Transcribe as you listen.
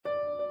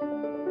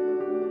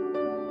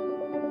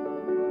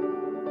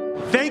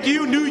Thank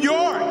you, New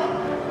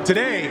York.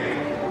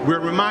 Today, we're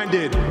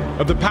reminded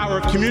of the power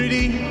of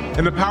community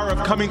and the power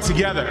of coming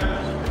together.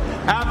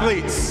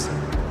 Athletes,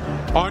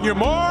 on your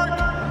mark.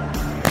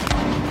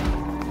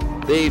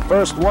 The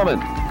first woman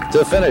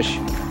to finish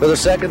for the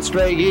second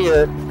straight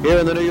year here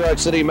in the New York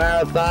City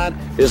Marathon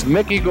is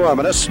Mickey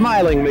Gorman, a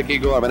smiling Mickey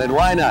Gorman, and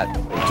why not?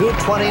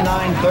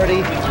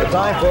 2:29:30, the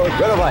time for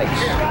Greta Bikes.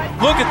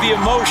 Look at the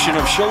emotion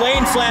of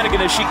Shalane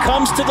Flanagan as she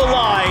comes to the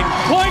line,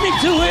 pointing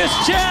to his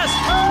chest,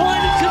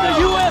 pointing to the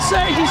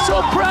USA. He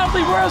so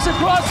proudly wears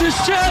across his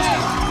chest.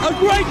 A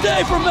great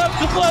day for Meb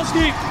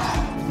Keflezighi.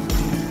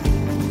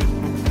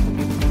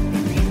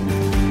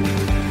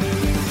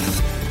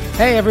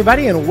 Hey,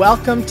 everybody, and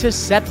welcome to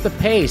Set the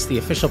Pace, the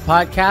official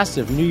podcast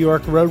of New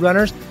York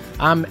Roadrunners.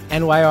 I'm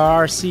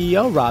NYRR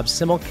CEO Rob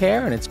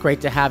Simmelcare, and it's great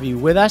to have you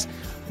with us.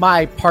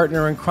 My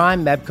partner in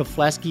crime, Meb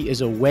Keflezighi,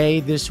 is away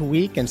this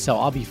week, and so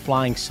I'll be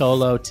flying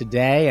solo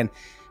today. And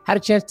had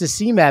a chance to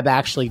see Meb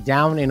actually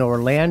down in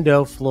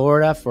Orlando,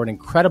 Florida, for an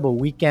incredible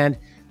weekend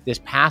this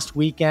past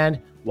weekend,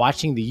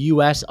 watching the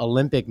U.S.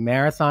 Olympic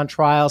marathon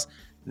trials.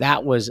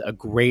 That was a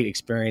great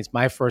experience.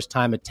 My first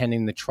time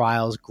attending the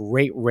trials.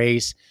 Great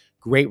race.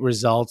 Great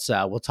results.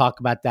 We'll talk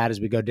about that as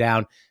we go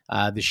down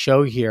the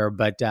show here,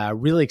 but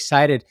really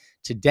excited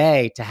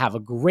today to have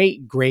a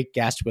great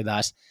guest with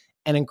us,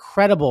 an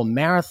incredible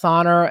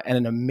marathoner and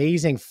an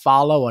amazing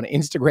follow on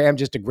Instagram,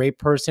 just a great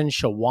person,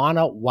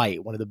 Shawanna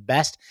White, one of the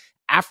best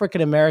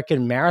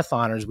African-American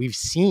marathoners we've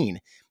seen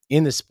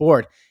in the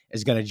sport,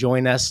 is going to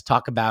join us,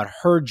 talk about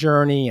her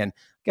journey and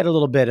get a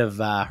little bit of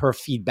her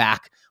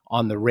feedback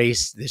on the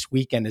race this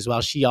weekend as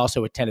well. She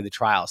also attended the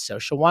trials. So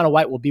Shawanna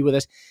White will be with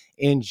us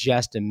in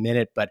just a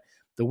minute. But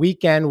the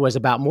weekend was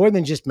about more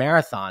than just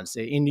marathons.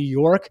 In New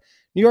York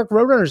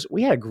Roadrunners,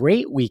 we had a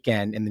great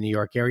weekend in the New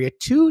York area.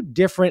 Two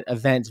different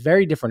events,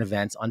 very different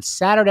events. On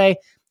Saturday,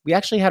 we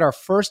actually had our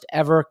first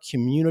ever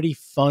community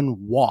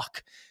fun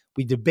walk.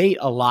 We debate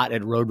a lot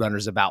at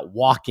Roadrunners about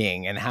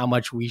walking and how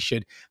much we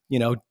should,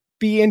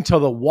 be into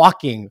the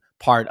walking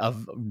part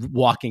of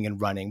walking and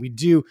running. We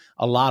do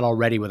a lot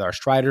already with our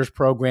Striders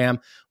program.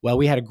 Well,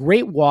 we had a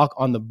great walk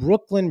on the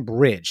Brooklyn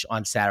Bridge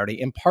on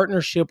Saturday in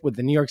partnership with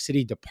the New York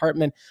City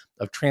Department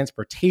of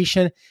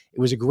Transportation.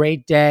 It was a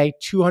great day.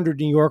 200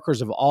 New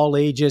Yorkers of all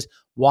ages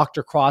walked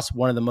across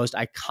one of the most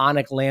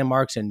iconic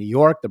landmarks in New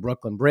York, the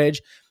Brooklyn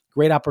Bridge.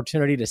 Great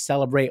opportunity to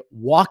celebrate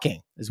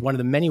walking is one of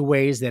the many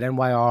ways that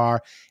NYRR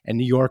and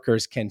New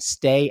Yorkers can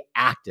stay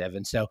active.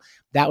 And so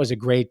that was a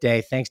great day.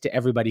 Thanks to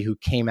everybody who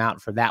came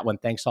out for that one.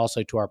 Thanks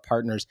also to our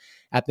partners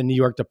at the New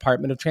York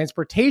Department of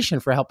Transportation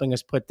for helping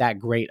us put that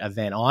great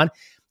event on.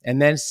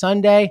 And then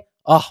Sunday,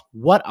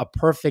 what a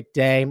perfect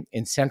day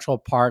in Central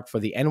Park for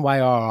the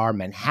NYRR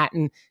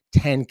Manhattan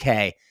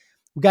 10K.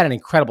 We got an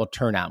incredible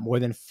turnout. More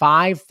than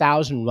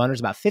 5,000 runners,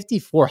 about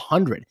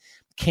 5,400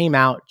 came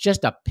out.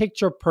 Just a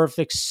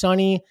picture-perfect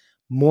sunny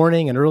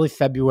morning in early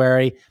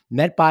February,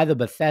 met by the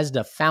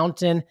Bethesda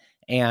Fountain,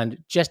 and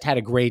just had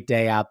a great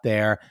day out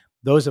there.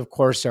 Those, of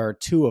course, are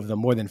two of the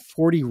more than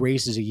 40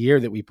 races a year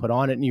that we put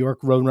on at New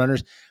York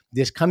Roadrunners.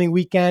 This coming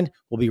weekend,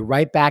 we'll be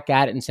right back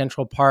at it in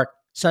Central Park.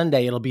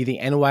 Sunday, it'll be the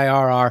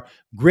NYRR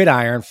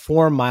Gridiron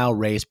 4-mile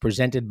race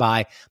presented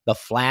by the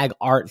Flag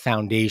Art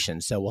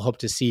Foundation. So we'll hope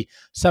to see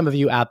some of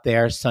you out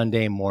there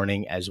Sunday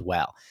morning as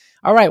well.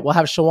 All right, we'll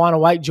have Shawanna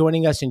White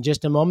joining us in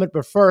just a moment.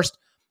 But first,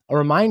 a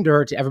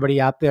reminder to everybody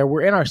out there,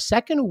 we're in our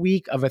second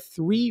week of a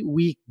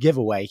 3-week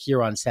giveaway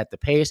here on Set the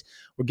Pace.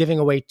 We're giving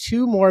away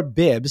 2 more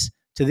bibs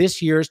to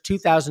this year's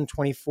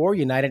 2024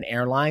 United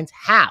Airlines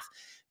half.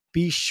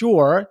 Be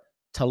sure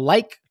to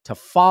like, to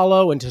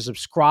follow, and to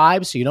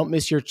subscribe so you don't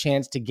miss your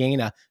chance to gain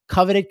a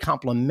coveted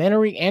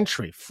complimentary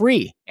entry,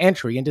 free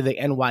entry into the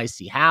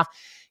NYC half.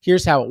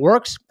 Here's how it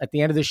works. At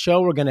the end of the show,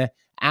 we're going to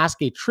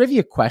ask a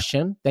trivia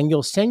question. Then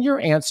you'll send your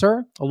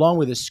answer along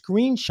with a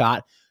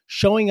screenshot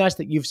showing us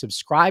that you've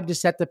subscribed to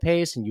Set the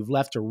Pace and you've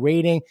left a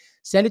rating.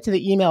 Send it to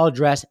the email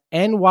address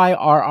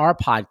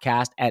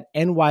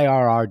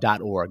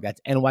nyrrpodcast@nyrr.org. That's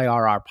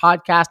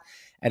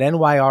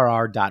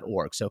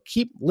nyrrpodcast@nyrr.org. So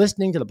keep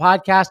listening to the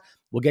podcast.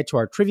 We'll get to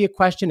our trivia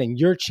question and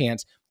your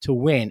chance to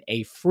win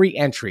a free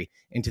entry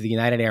into the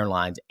United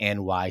Airlines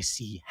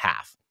NYC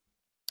half.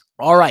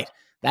 All right,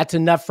 that's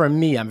enough from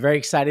me. I'm very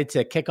excited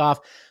to kick off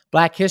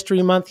Black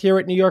History Month here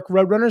at New York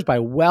Roadrunners by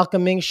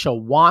welcoming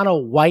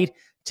Shawanna White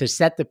to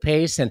Set the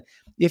Pace. And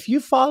if you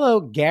follow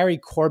Gary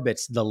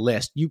Corbett's The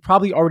List, you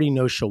probably already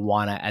know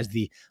Shawanna as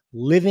the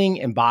living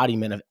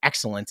embodiment of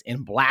excellence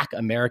in Black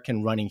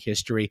American running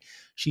history.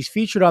 She's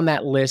featured on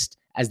that list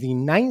as the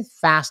 9th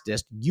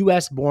fastest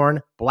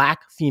U.S.-born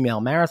Black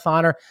female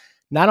marathoner.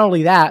 Not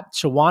only that,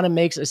 Shawanna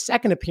makes a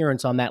second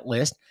appearance on that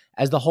list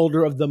as the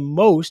holder of the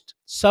most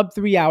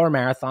sub-3-hour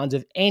marathons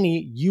of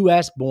any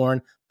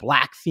U.S.-born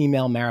Black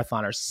female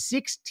marathoner.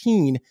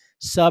 16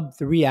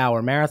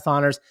 sub-3-hour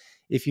marathoners.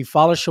 If you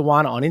follow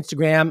Shawanna on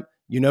Instagram,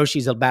 you know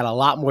she's about a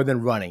lot more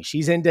than running.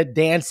 She's into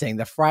dancing,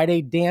 the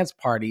Friday dance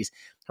parties.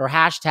 Her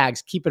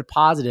hashtags, keep it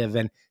positive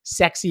and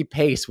sexy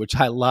pace, which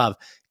I love.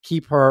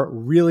 keep her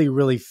really,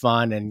 really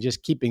fun and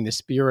just keeping the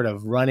spirit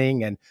of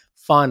running and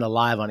fun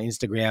alive on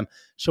Instagram.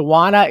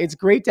 Shawanna, it's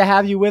great to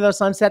have you with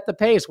us on Set the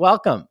Pace.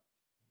 Welcome.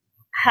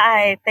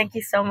 Hi, thank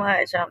you so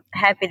much. I'm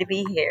happy to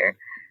be here.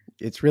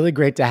 It's really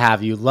great to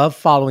have you. Love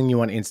following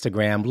you on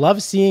Instagram.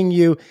 Love seeing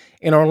you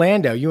in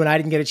Orlando. You and I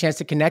didn't get a chance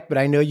to connect, but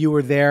I know you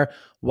were there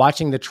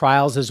watching the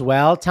trials as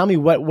well. Tell me,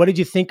 what did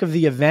you think of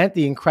the event,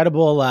 the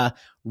incredible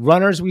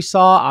runners we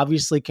saw?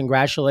 Obviously,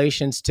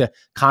 congratulations to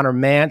Connor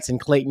Mance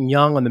and Clayton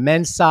Young on the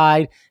men's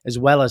side, as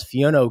well as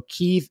Fiona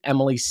O'Keefe,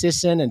 Emily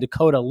Sisson, and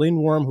Dakota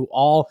Lindworm, who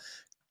all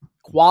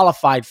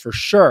qualified for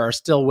sure.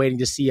 Still waiting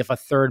to see if a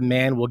third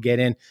man will get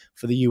in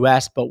for the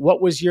U.S. But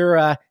what was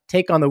your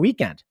take on the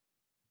weekend?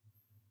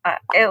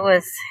 It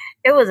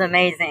was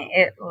amazing.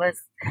 It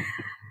was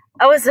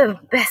the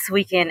best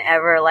weekend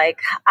ever. Like,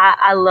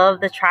 I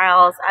love the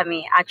trials. I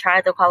mean, I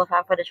tried to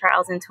qualify for the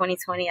trials in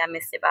 2020. I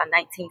missed it by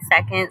 19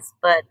 seconds,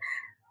 but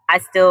I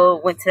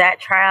still went to that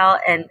trial.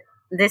 And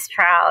this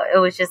trial, it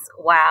was just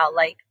wow.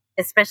 Like,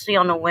 especially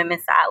on the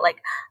women's side, like,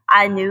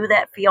 I knew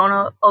that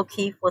Fiona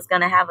O'Keefe was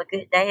going to have a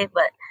good day,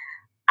 but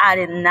I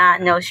did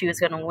not know she was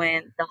going to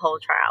win the whole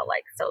trial.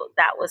 Like, so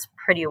that was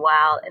pretty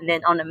wild. And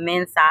then on the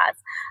men's side,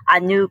 I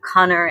knew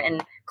Connor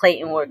and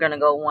Clayton were going to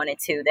go 1 and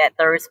 2. That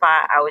third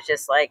spot, I was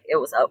just like, it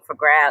was up for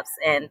grabs.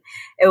 And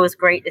it was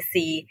great to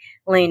see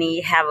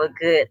Lenny have a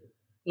good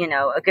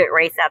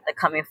race after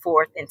coming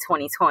fourth in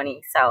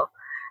 2020. So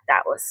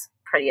that was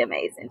pretty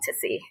amazing to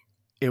see.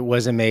 It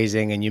was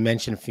amazing. And you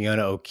mentioned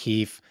Fiona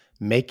O'Keefe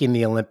making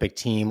the Olympic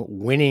team,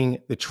 winning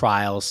the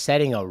trials,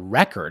 setting a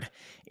record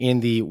in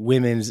the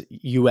women's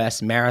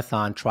U.S.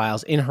 marathon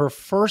trials in her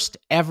first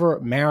ever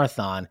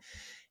marathon.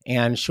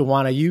 And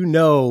Shawanna, you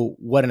know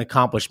what an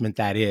accomplishment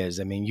that is.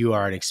 I mean, you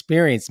are an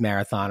experienced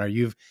marathoner.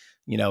 You've,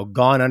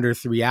 gone under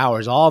 3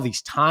 hours all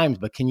these times,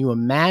 but can you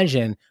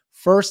imagine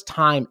first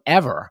time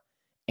ever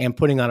and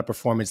putting on a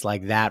performance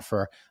like that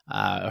for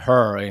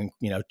her in,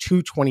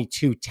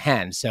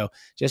 2:22:10. So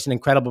just an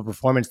incredible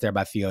performance there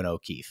by Fiona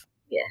O'Keefe.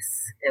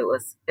 Yes, it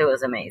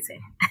was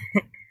amazing.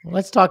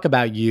 Let's talk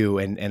about you.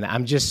 And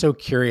I'm just so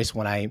curious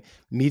when I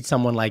meet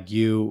someone like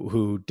you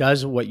who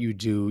does what you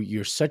do.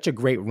 You're such a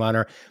great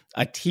runner,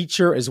 a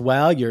teacher as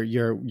well.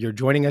 You're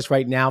joining us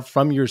right now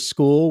from your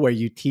school where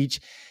you teach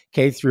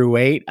K through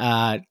 8.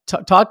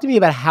 Talk to me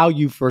about how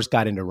you first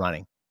got into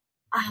running.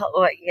 Oh,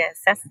 well,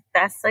 yes,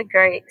 that's a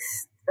great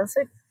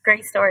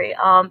story.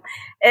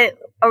 It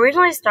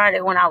originally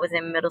started when I was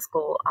in middle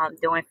school,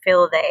 doing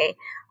field day.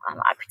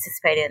 I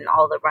participated in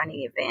all the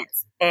running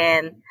events,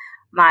 and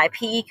my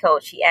PE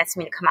coach, he asked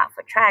me to come out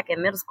for track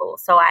in middle school.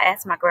 So I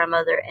asked my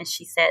grandmother and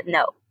she said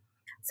no.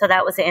 So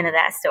that was the end of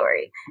that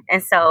story.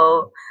 And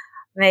so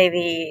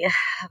maybe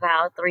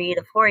about 3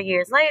 to 4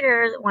 years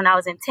later, when I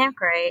was in 10th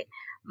grade,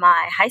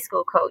 my high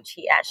school coach,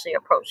 he actually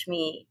approached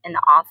me in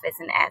the office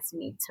and asked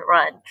me to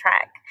run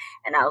track.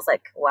 And I was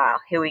like, wow,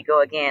 here we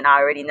go again. I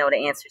already know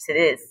the answer to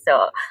this.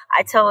 So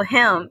I told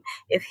him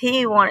if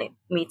he wanted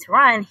me to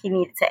run, he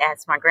needed to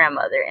ask my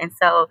grandmother. And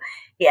so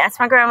he asked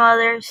my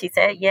grandmother. She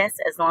said yes,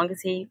 as long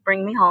as he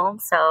bring me home.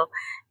 So,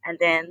 and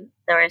then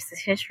the rest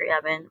is history.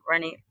 I've been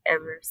running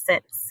ever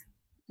since.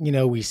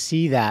 We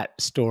see that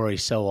story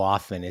so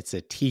often. It's a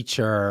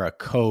teacher, a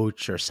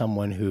coach, or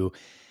someone who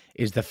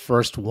is the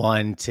first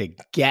one to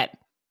get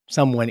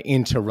someone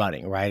into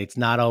running, right? It's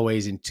not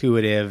always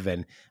intuitive.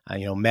 And,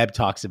 Meb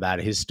talks about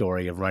his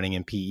story of running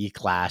in PE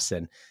class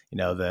and,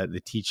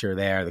 the teacher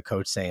there, the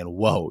coach saying,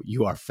 whoa,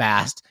 you are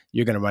fast.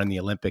 You're going to run in the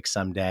Olympics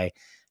someday.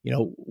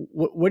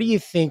 What do you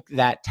think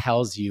that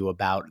tells you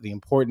about the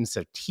importance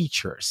of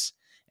teachers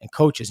and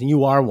coaches? And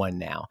you are one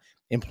now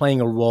in playing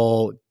a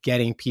role,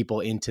 getting people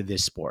into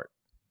this sport.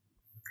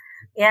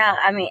 Yeah.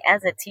 I mean,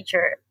 as a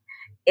teacher,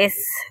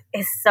 it's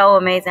so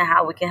amazing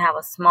how we can have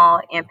a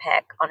small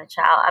impact on a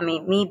child. I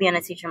mean, me being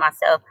a teacher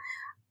myself,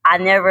 I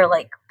never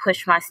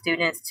push my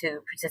students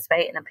to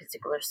participate in a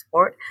particular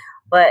sport,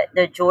 but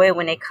the joy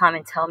when they come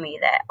and tell me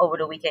that over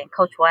the weekend,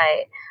 Coach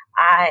White,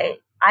 I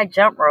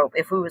jump rope.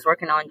 If we was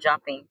working on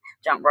jump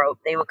rope,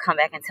 they would come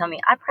back and tell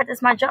me, I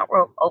practiced my jump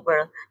rope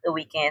over the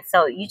weekend.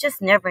 So you just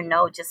never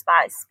know, just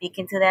by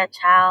speaking to that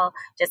child,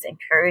 just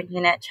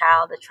encouraging that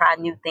child to try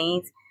new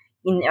things.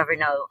 You never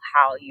know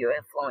how you're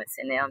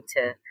influencing them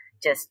to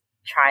just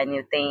try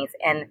new things.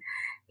 And,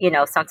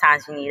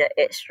 sometimes you need an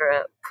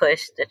extra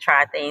push to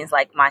try things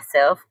like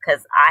myself,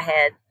 because I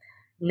had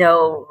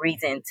no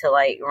reason to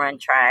run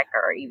track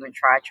or even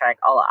try track.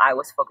 All I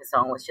was focused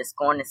on was just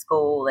going to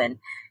school and,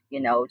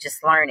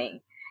 just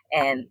learning.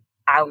 And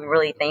I'm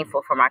really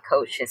thankful for my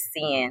coach just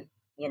seeing,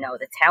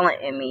 the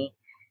talent in me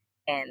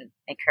and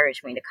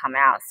encouraged me to come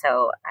out.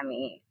 So, I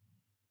mean,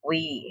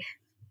 we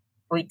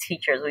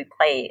teachers, we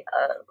play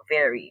a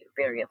very,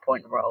 very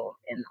important role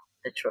in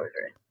the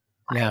children.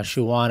 Now,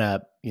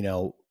 Shawanna,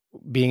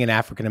 being an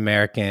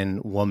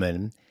African-American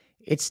woman,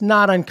 it's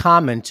not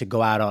uncommon to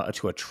go out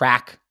to a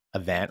track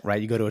event,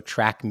 right? You go to a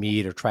track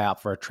meet or try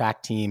out for a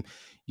track team.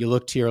 You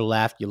look to your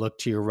left, you look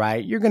to your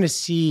right. You're going to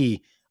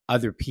see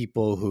other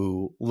people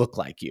who look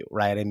like you,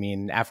 right? I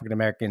mean, African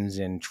Americans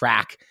in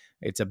track,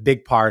 it's a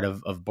big part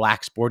of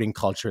Black sporting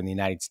culture in the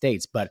United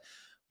States. But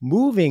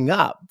moving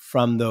up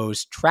from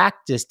those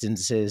track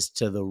distances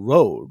to the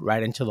road,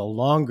 right, into the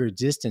longer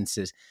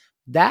distances,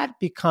 that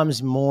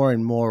becomes more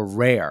and more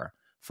rare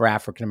for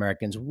African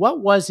Americans.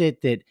 What was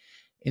it that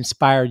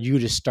inspired you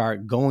to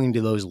start going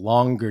to those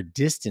longer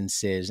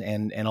distances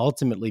and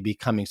ultimately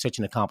becoming such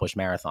an accomplished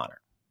marathoner?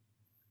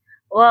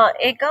 Well,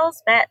 it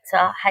goes back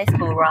to high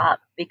school, Rob,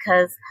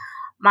 because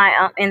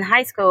my in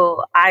high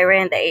school I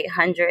ran the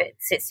 800,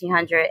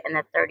 1600, and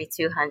the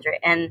 3200,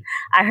 and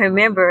I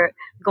remember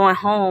going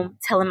home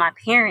telling my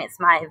parents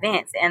my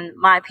events, and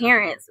my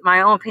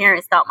own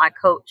parents, thought my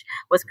coach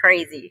was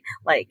crazy,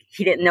 like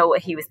he didn't know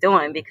what he was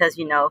doing, because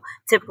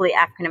typically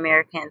African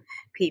American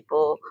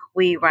people,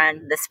 we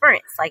run the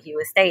sprints like you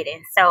were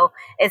stating. So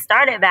it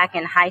started back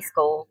in high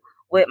school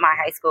with my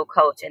high school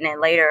coach. And then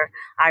later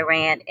I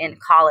ran in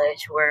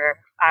college, where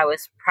I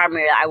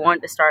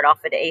wanted to start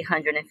off at the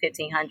 800 and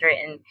 1500,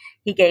 and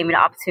he gave me the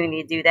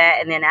opportunity to do that.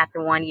 And then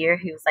after 1 year,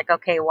 he was like,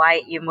 okay,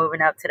 White, you're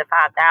moving up to the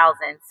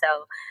 5,000.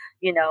 So,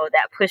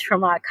 that push from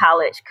my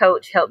college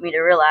coach helped me to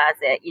realize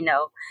that,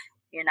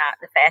 you're not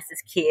the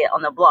fastest kid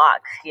on the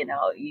block.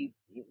 You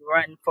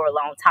run for a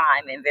long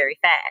time and very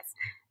fast.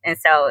 And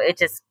so it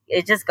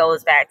just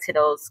goes back to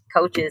those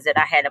coaches that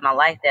I had in my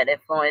life that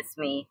influenced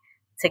me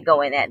to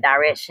go in that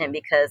direction,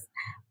 because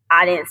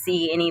I didn't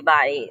see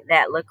anybody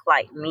that looked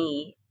like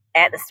me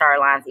at the start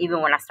lines,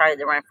 even when I started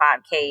to run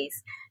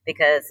 5Ks,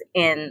 because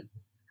in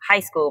high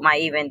school,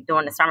 even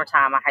during the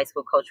summertime, my high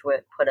school coach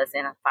would put us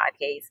in a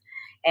 5Ks,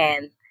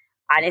 and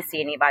I didn't see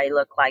anybody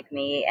look like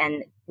me.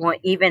 And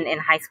even in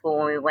high school,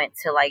 when we went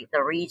to like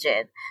the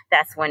region,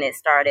 that's when it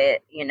started,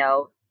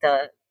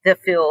 the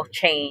field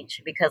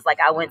change, because like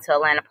I went to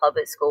Atlanta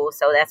public school,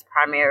 so that's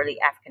primarily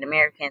African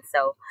American.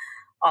 So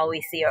all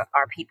we see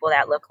are people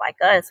that look like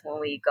us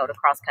when we go to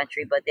cross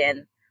country. But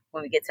then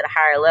when we get to the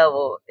higher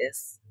level,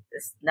 it's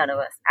none of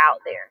us out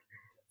there.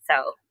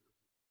 So,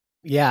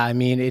 yeah, I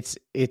mean, it's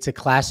a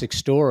classic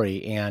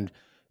story. And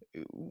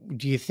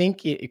do you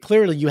think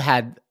clearly you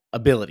had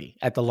ability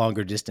at the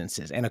longer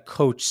distances, and a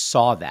coach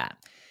saw that?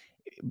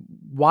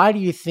 Why do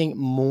you think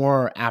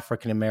more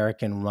African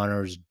American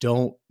runners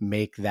don't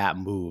make that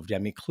move? I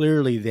mean,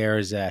 clearly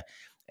there's an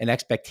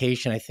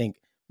expectation, I think,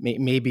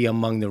 maybe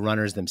among the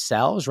runners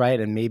themselves, right?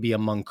 And maybe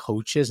among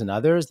coaches and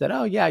others, that,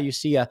 oh yeah, you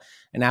see an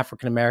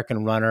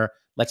African-American runner,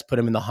 let's put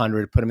him in the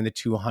 100, put him in the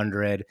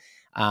 200.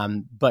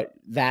 But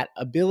that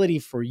ability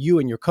for you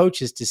and your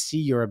coaches to see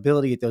your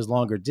ability at those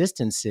longer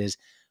distances,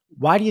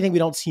 why do you think we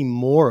don't see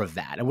more of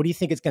that? And what do you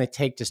think it's going to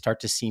take to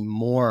start to see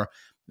more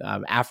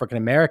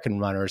African-American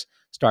runners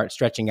start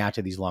stretching out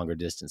to these longer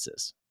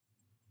distances?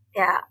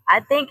 Yeah,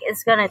 I think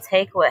it's going to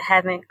take with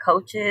having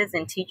coaches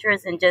and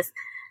teachers, and just,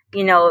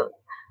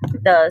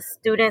 the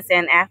students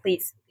and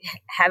athletes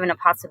having a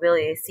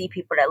possibility to see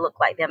people that look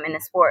like them in the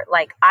sport.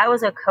 Like, I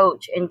was a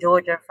coach in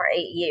Georgia for 8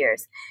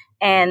 years,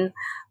 and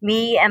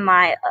me and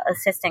my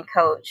assistant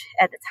coach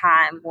at the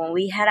time, when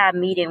we had our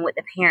meeting with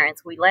the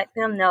parents, we let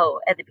them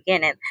know at the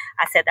beginning.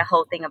 I said the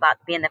whole thing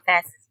about being the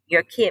fastest.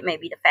 Your kid may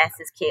be the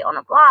fastest kid on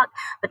the block,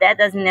 but that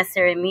doesn't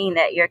necessarily mean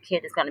that your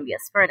kid is going to be a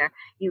sprinter.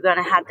 You're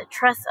going to have to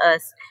trust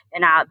us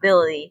in our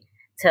ability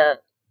to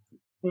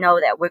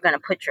know that we're going to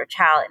put your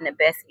child in the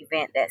best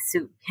event that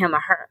suit him or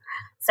her.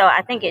 So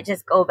I think it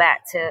just go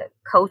back to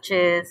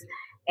coaches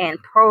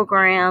and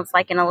programs.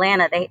 Like in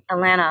Atlanta,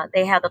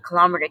 they have the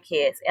kilometer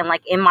kids, and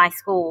like in my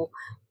school,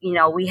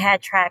 we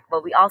had track,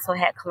 but we also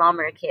had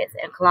kilometer kids,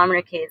 and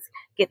kilometer kids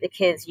get the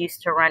kids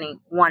used to running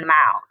 1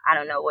 mile. I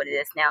don't know what it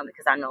is now,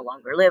 because I no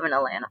longer live in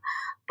Atlanta,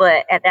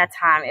 but at that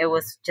time it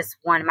was just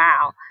 1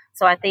 mile.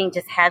 So I think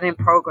just having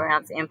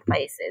programs in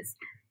places,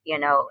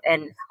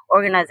 and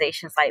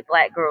organizations like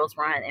Black Girls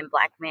Run and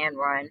Black Men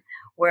Run,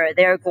 where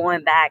they're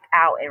going back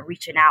out and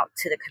reaching out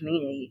to the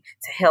community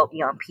to help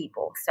young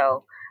people.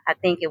 So I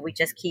think if we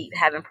just keep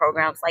having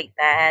programs like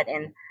that,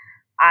 and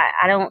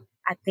I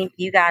think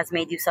you guys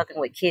may do something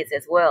with kids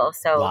as well.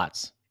 So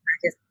Lots.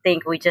 I just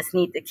think we just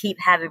need to keep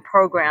having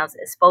programs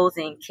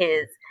exposing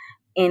kids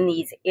in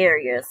these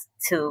areas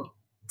to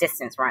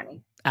distance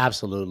running.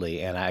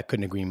 Absolutely. And I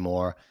couldn't agree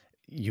more.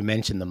 You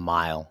mentioned the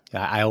mile.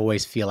 I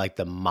always feel like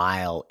the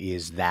mile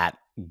is that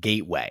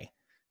gateway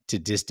to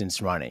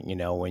distance running.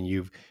 When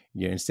you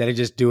instead of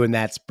just doing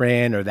that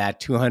sprint or that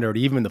 200, or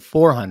even the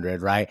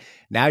 400, right?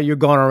 Now you're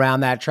going around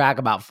that track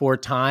about 4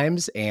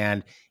 times,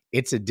 and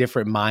it's a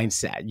different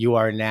mindset. You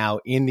are now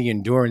in the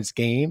endurance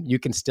game. You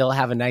can still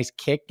have a nice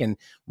kick and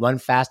run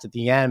fast at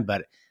the end,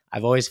 but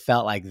I've always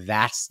felt like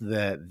that's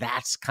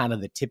kind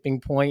of the tipping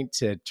point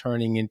to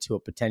turning into a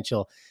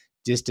potential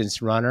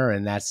distance runner.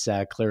 And that's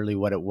clearly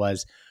what it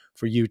was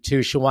for you too.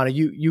 Shawanna,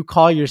 you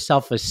call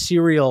yourself a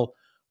serial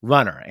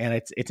runner, and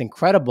it's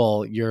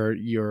incredible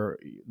your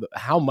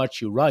how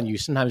much you run. You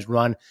sometimes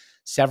run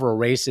several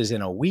races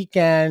in a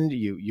weekend.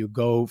 You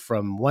go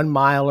from 1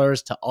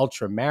 milers to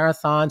ultra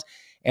marathons.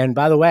 And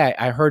by the way,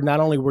 I heard not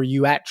only were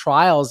you at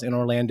trials in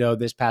Orlando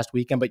this past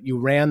weekend, but you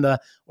ran the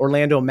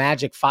Orlando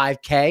Magic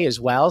 5K as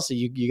well. So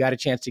you got a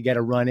chance to get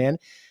a run in.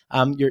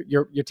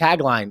 Your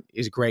tagline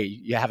is great.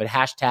 You have a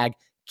hashtag,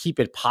 keep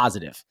it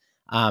positive,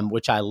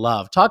 which I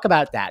love. Talk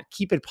about that.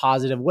 Keep it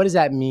positive. What does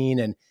that mean?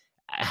 And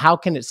how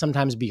can it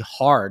sometimes be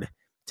hard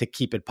to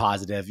keep it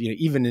positive,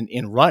 even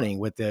in running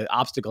with the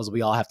obstacles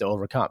we all have to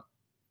overcome?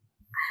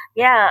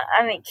 Yeah,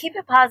 I mean, keep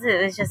it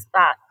positive is just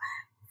about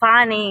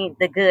finding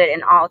the good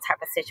in all type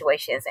of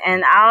situations.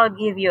 And I'll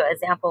give you an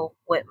example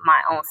with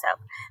my own self.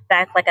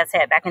 Like I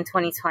said, back in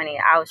 2020,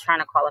 I was trying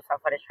to qualify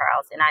for the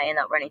trials, and I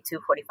ended up running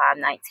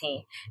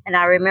 2:45:19. And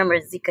I remember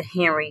Zika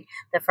Henry,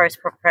 the first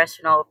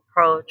professional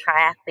pro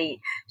triathlete,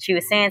 she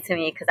was saying to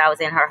me, because I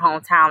was in her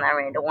hometown, I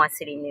ran the One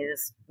City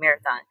News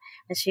Marathon.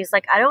 And she's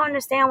like, I don't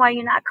understand why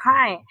you're not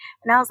crying.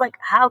 And I was like,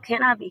 how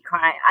can I be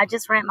crying? I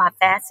just ran my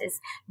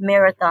fastest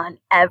marathon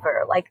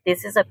ever. Like,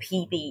 this is a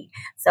PB.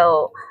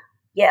 So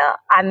yeah,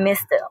 I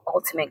missed the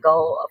ultimate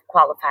goal of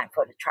qualifying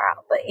for the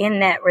trial. But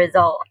in that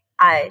result,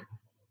 I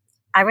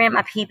ran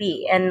my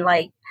PB. And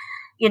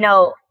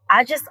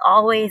I just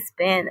always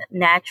been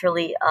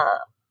naturally a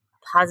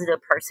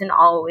positive person,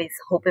 always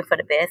hoping for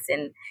the best.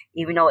 And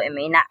even though it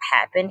may not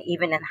happen,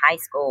 even in high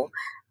school,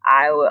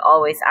 I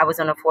was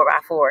on a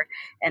 4x4,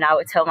 and I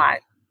would tell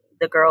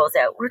the girls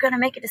that we're going to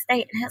make it to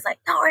state. And I was like,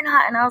 no, we're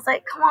not. And I was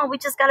like, come on, we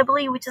just got to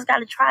believe. We just got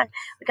to try.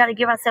 We got to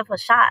give ourselves a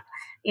shot.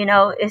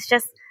 It's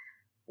just,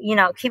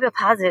 keep it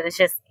positive. It's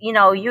just,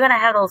 you're going to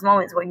have those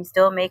moments where you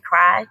still may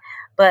cry.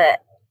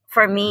 But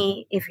for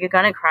me, if you're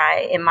going to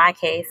cry, in my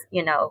case,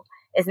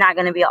 it's not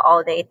going to be an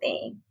all day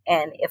thing.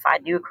 And if I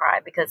do cry,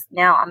 because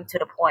now I'm to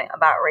the point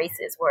about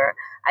races where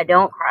I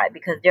don't cry,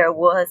 because there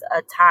was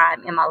a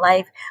time in my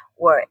life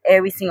where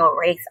every single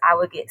race I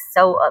would get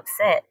so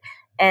upset.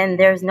 And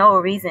there's no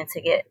reason to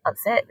get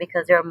upset,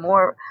 because there are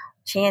more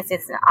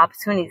chances and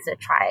opportunities to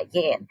try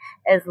again.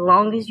 As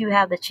long as you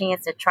have the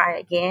chance to try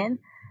again,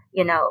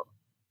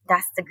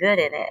 that's the good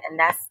in it. And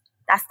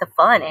that's the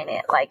fun in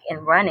it. Like in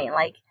running,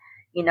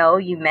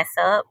 you mess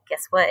up,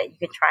 guess what? You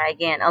can try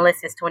again.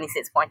 Unless it's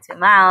 26.2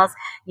 miles,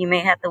 you may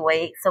have to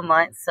wait some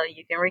months so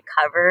you can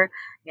recover,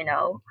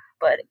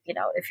 But,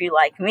 if you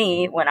like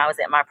me, when I was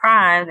at my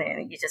prime,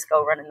 then you just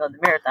go run another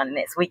marathon the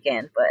next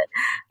weekend. But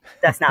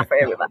that's not for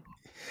everybody.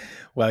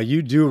 Well,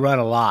 you do run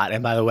a lot.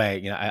 And by the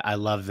way, I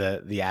love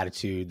the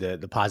attitude,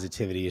 the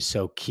positivity is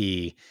so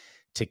key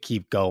to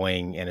keep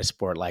going in a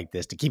sport like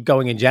this, to keep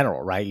going in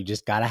general, right? You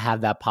just got to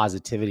have that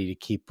positivity to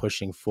keep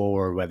pushing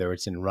forward, whether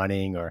it's in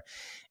running or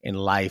in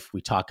life.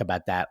 We talk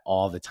about that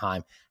all the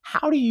time.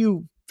 How do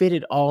you fit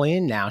it all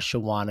in now,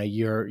 Shawanna?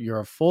 You're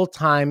a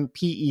full-time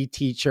PE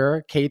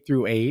teacher, K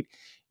through 8.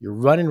 You're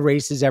running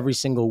races every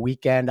single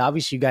weekend.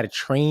 Obviously, you got to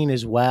train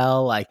as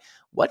well. Like,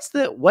 what's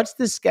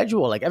the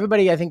schedule? Like,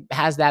 everybody, I think,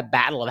 has that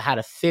battle of how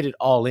to fit it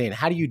all in.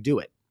 How do you do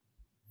it?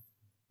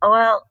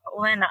 Well,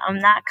 when I'm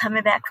not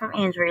coming back from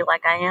injury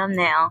like I am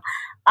now,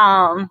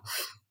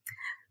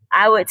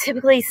 I would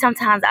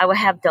sometimes I would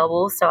have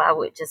doubles. So I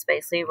would just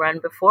basically run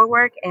before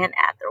work and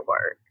after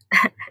work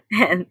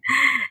and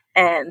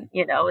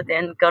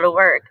then go to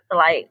work.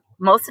 Like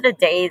most of the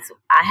days,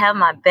 I have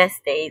my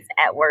best days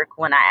at work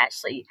when I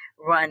actually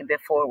run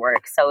before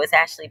work. So it's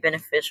actually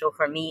beneficial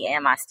for me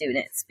and my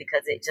students,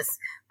 because it just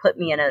put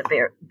me in a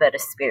better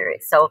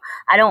spirit. So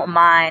I don't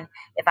mind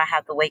if I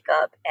have to wake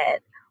up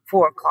at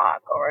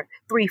 4:00 or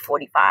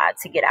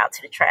 3:45 to get out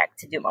to the track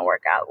to do my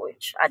workout,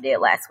 which I did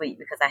last week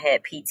because I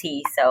had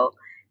PT. So,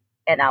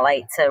 and I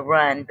like to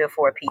run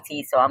before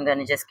PT. So I'm going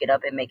to just get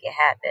up and make it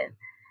happen.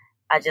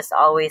 I just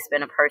always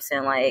been a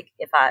person,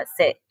 if I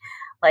sit,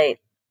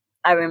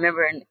 I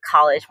remember in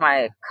college,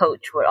 my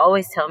coach would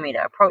always tell me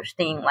to approach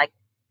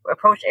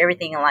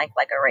everything in life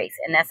like a race.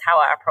 And that's how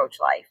I approach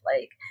life.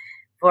 Like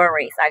for a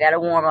race, I got to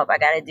warm up. I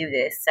got to do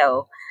this.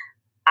 So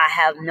I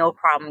have no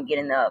problem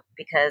getting up,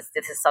 because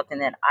this is something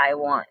that I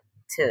want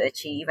to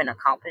achieve and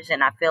accomplish.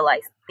 And I feel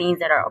like things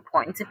that are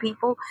important to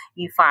people,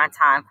 you find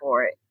time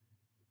for it,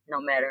 no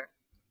matter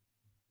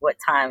what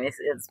time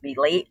it's be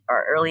late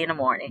or early in the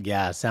morning.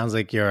 Yeah, sounds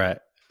like you're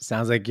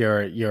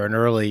an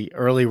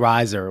early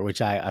riser,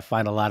 which I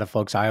find a lot of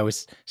folks. I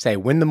always say,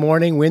 win the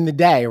morning, win the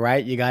day,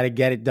 right? You got to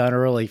get it done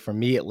early, for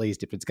me at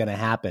least, if it's going to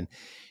happen.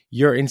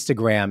 Your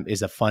Instagram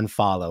is a fun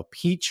follow.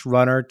 Peach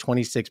Runner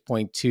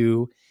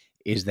 26.2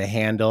 is the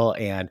handle.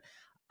 And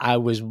I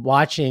was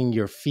watching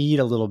your feed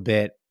a little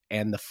bit,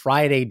 and the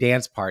Friday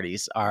dance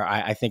parties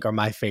I think are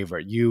my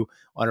favorite. You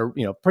on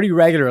pretty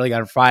regularly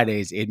on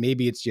Fridays.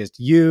 Maybe it's just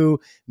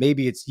you,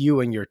 maybe it's you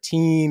and your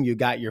team. You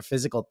got your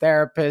physical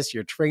therapist,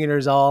 your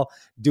trainers all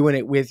doing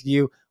it with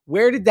you.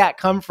 Where did that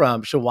come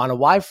from, Shawanna?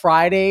 Why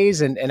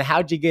Fridays, and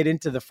how'd you get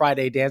into the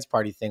Friday dance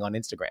party thing on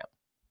Instagram?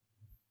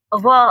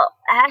 Well,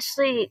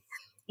 actually,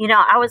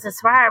 I was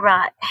inspired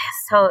by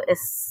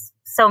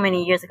so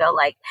many years ago.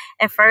 Like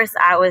at first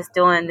I was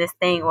doing this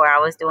thing where I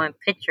was doing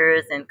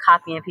pictures and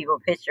copying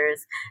people's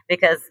pictures,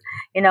 because,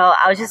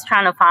 I was just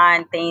trying to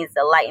find things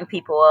to lighten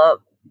people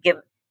up,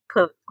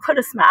 put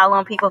a smile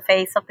on people's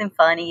face, something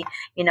funny.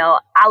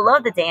 I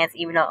love to dance,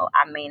 even though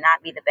I may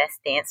not be the best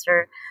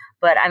dancer.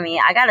 But I mean,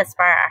 I got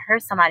inspired. I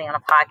heard somebody on a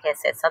podcast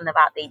said something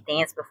about they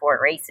dance before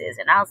races.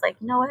 And I was like,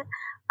 you know what?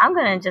 I'm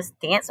going to just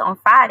dance on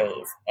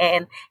Fridays.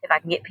 And if I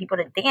can get people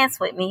to dance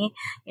with me,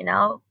 we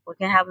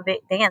can have a big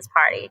dance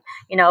party.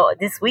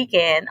 This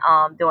weekend,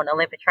 during the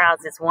Olympic trials,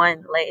 this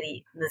one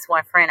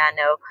friend I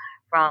know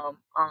from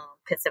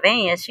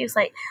Pennsylvania, she was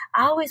like,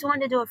 I always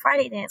wanted to do a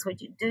Friday dance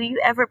with you. Do you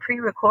ever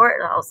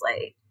pre-record? And I was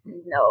like,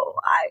 no,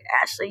 I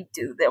actually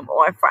do them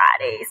on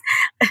Fridays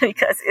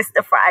because it's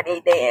the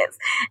Friday dance.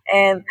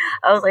 And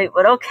I was like,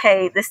 but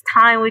okay, this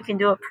time we can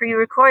do a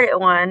pre-recorded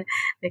one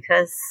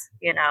because,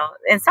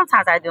 and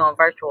sometimes I do them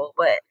virtual,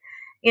 but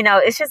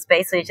it's just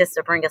basically just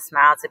to bring a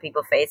smile to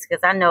people's face,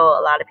 because I know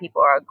a lot of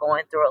people are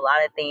going through a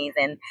lot of things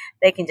and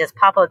they can just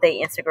pop up their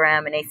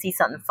Instagram and they see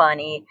something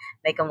funny,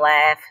 make them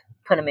laugh,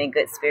 put them in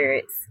good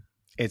spirits.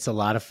 It's a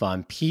lot of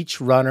fun. Peach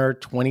Runner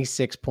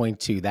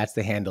 26.2. That's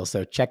the handle.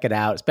 So check it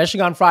out, especially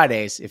on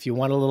Fridays. If you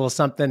want a little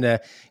something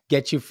to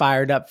get you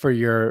fired up for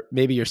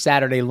maybe your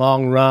Saturday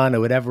long run or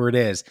whatever it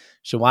is,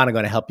 Shawanna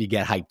going to help you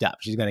get hyped up.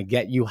 She's going to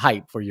get you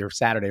hyped for your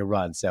Saturday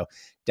run. So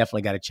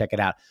definitely got to check it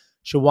out.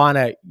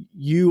 Shawanna,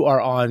 you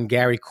are on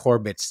Gary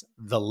Corbett's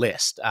The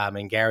List.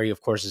 And Gary,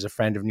 of course, is a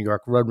friend of New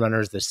York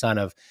Roadrunners, the son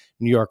of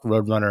New York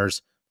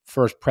Roadrunners'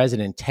 first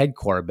president, Ted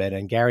Corbett.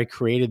 And Gary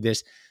created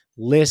this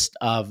list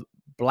of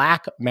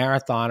Black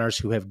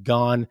marathoners who have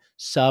gone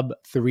sub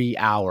 3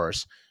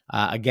 hours.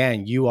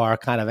 Again, you are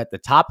kind of at the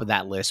top of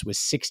that list with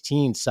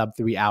 16 sub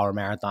 3 hour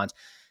marathons.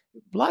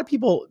 A lot of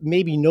people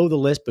maybe know the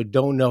list, but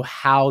don't know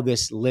how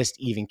this list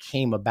even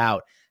came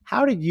about.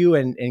 How did you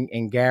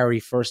and Gary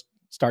first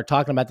start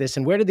talking about this,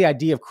 and where did the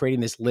idea of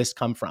creating this list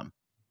come from?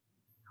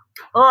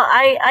 Well,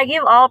 I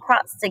give all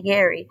props to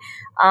Gary.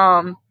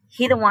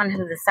 He the one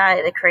who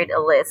decided to create a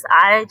list.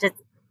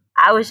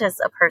 I was just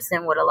a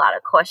person with a lot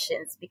of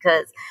questions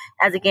because,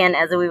 as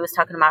we was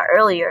talking about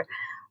earlier,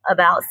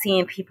 about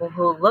seeing people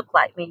who look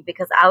like me,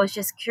 because I was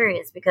just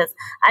curious, because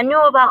I knew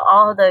about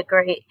all the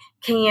great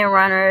Kenyan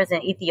runners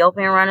and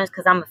Ethiopian runners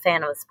because I'm a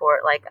fan of the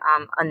sport, like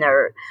I'm a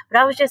nerd. But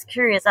I was just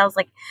curious. I was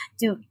like,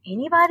 do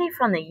anybody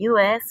from the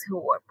U.S. who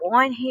were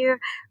born here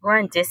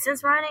run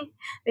distance running?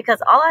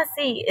 Because all I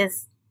see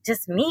is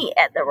just me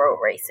at the road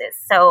races.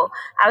 So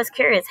I was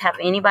curious, have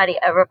anybody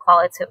ever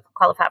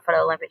qualified for the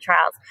Olympic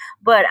trials?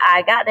 But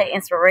I got that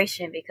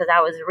inspiration because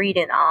I was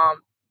reading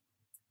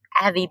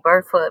Abby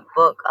Burfoot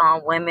book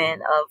on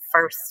women of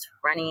first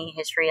running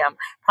history. I'm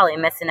probably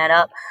messing that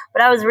up,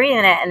 but I was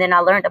reading that, and then I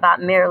learned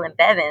about Marilyn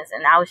Bevins,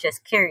 and I was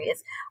just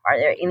curious, are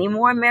there any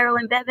more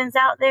Marilyn Bevins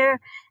out there?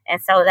 And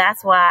so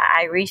that's why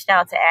I reached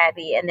out to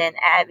Abby, and then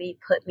Abby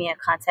put me in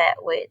contact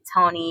with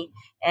Tony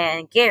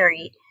and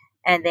Gary,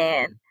 and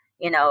then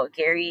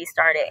Gary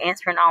started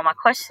answering all my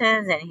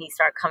questions, and he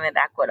started coming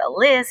back with a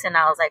list, and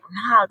I was like,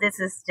 wow,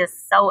 this is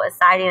just so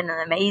exciting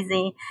and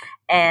amazing.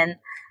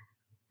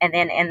 And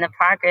then in the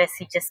progress,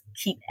 he just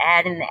keep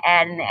adding,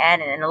 and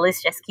the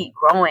list just keep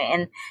growing.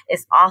 And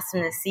it's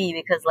awesome to see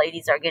because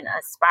ladies are getting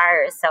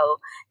inspired. So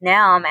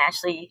now I'm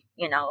actually,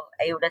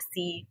 able to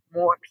see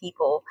more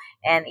people.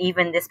 And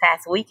even this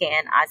past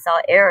weekend, I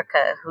saw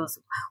Erica, who's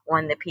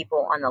one of the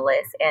people on the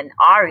list. And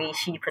Ari,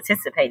 she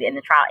participated in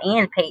the trial.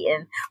 And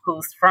Peyton,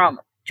 who's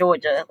from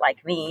Georgia,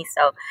 like me.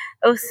 So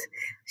it's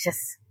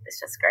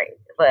just great.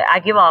 But I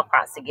give all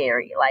props to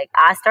Gary. Like,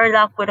 I started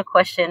off with a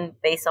question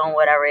based on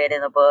what I read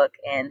in the book,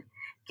 and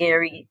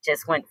Gary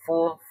just went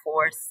full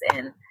force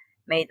and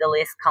made the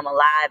list come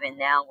alive. And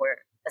now we're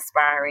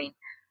aspiring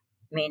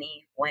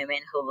many women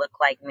who look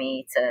like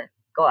me to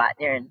go out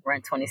there and run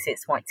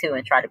 26.2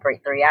 and try to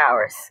break 3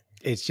 hours.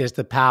 It's just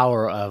the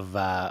power of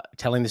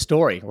telling the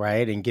story,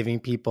 right? And giving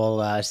people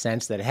a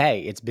sense that,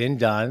 hey, it's been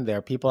done. There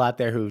are people out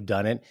there who've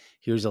done it.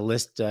 Here's a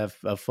list of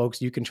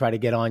folks you can try to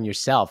get on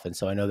yourself. And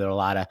so I know there are a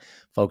lot of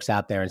folks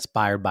out there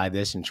inspired by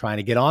this and trying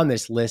to get on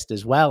this list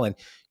as well. And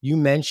you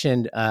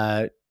mentioned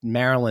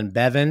Marilyn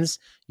Bevins.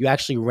 You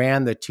actually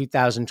ran the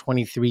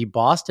 2023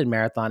 Boston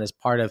Marathon as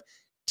part of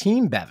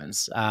Team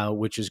Bevins,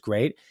 which is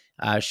great.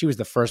 She was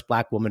the first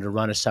Black woman to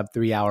run a sub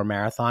 3 hour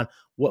marathon.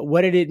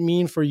 What did it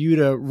mean for you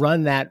to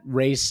run that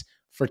race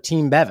for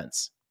Team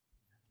Bevins?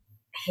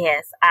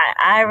 Yes,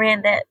 I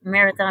ran that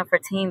marathon for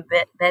Team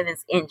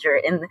Bevins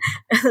injured, and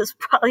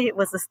it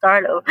was the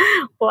start of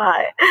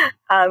why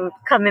I'm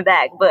coming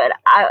back. But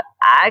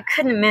I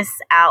couldn't miss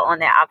out on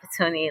that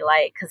opportunity,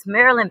 like, because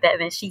Marilyn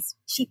Bevins,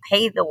 she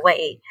paved the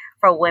way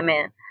for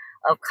women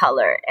of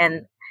color,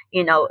 and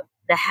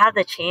to have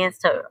the chance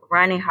to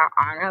run in her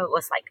honor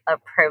was like a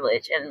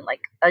privilege and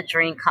like a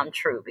dream come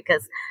true,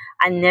 because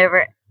I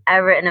never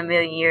ever in a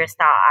million years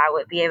thought I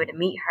would be able to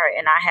meet her,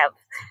 and I have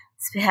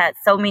had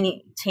so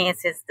many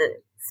chances to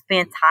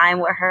spend time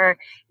with her,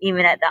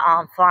 even at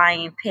the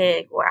Flying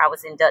Pig, where I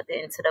was inducted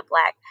into the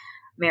Black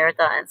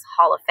Marathons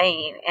Hall of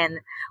Fame, and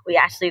we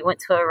actually went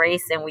to a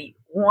race and we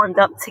warmed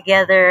up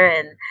together,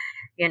 and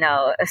it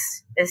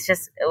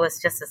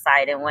was just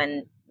exciting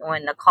when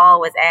the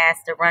call was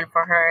asked to run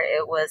for her.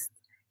 It was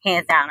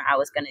hands down I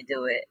was going to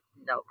do it,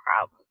 no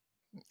problem.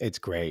 It's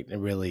great. It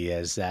really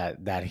is.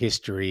 That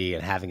history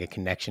and having a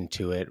connection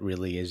to it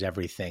really is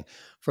everything.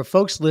 For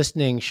folks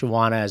listening,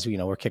 Shawanna, as you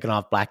know, we're kicking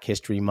off Black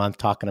History Month,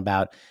 talking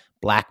about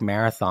Black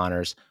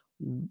marathoners.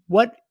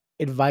 What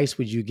advice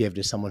would you give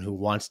to someone who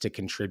wants to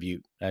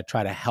contribute,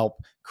 try to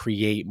help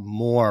create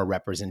more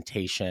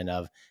representation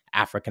of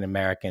African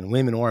American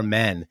women or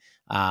men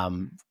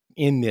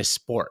in this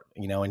sport,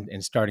 you know,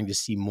 and starting to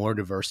see more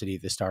diversity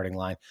at the starting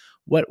line?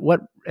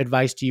 What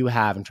advice do you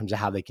have in terms of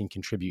how they can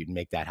contribute and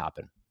make that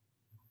happen?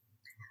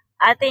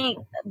 I think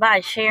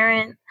by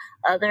sharing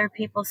other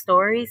people's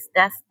stories,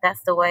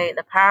 that's the way.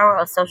 The power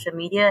of social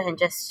media and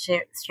just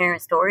sharing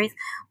stories.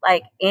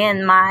 Like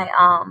in my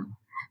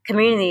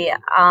community,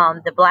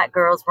 the Black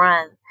Girls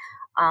Run,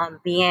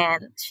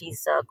 Bian,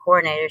 she's a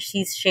coordinator.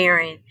 She's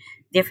sharing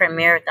different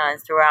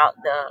marathons throughout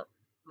the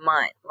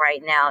month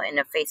right now in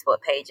the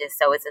Facebook pages.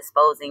 So it's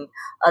exposing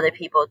other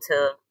people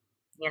to,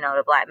 you know,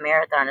 the Black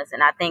marathoners.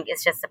 And I think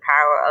it's just the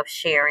power of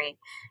sharing.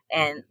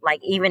 And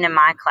like even in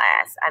my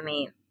class, I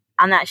mean,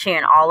 I'm not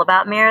sharing all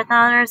about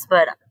marathoners,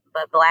 but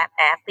Black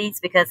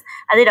athletes, because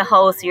I did a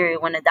whole series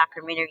when the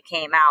documentary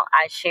came out.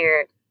 I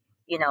shared,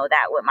 you know,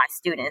 that with my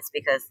students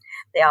because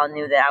they all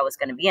knew that I was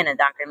going to be in a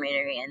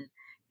documentary, and,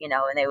 you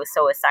know, and they were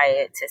so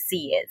excited to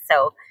see it.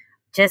 So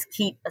just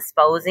keep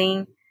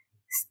exposing,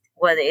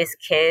 whether it's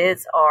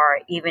kids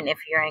or even if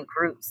you're in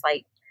groups,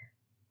 like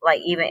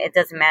even it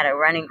doesn't matter.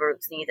 Running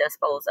groups need to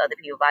expose other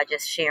people by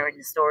just sharing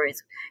the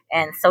stories.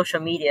 And social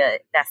media,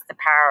 that's the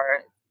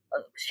power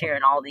of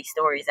sharing all these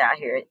stories out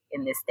here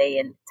in this day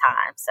and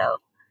time. So,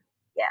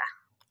 yeah.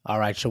 All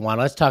right, Shawanna,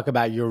 let's talk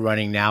about your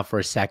running now for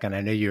a second.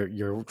 I know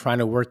you're trying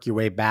to work your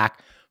way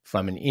back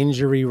from an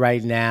injury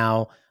right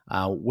now.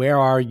 Where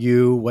are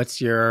you?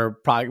 What's your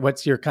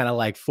kind of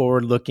like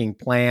forward-looking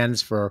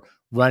plans for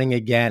running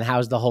again?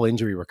 How's the whole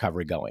injury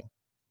recovery going?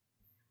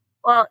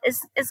 Well,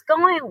 it's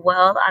going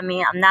well. I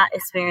mean, I'm not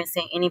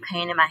experiencing any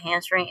pain in my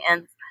hamstring.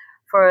 And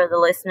for the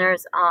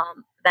listeners,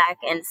 back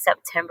in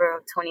September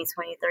of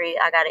 2023,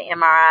 I got an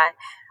MRI,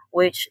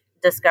 which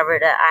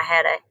discovered that I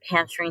had a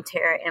hamstring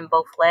tear in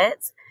both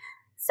legs.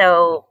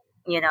 So,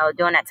 you know,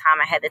 during that time,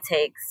 I had to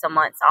take some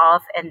months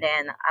off, and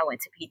then I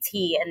went to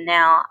PT, and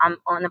now I'm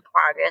on the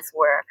progress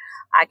where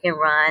I can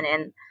run,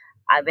 and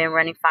I've been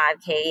running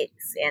 5Ks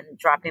and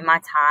dropping my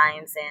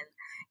times, and,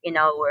 you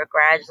know, we're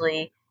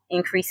gradually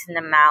increasing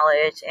the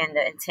mileage and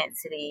the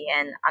intensity,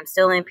 and I'm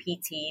still in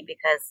PT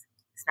because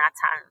it's not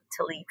time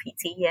to leave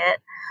PT yet,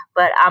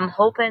 but I'm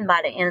hoping by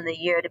the end of the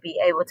year to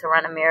be able to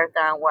run a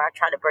marathon where I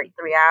try to break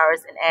 3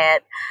 hours and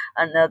add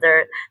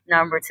another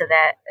number to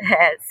that,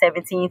 add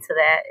 17 to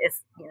that. It's,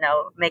 you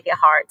know, make it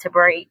hard to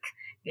break,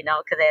 you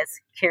know, because as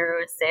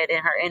Kira said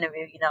in her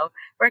interview, you know,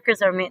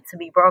 records are meant to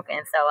be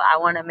broken. So I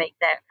want to make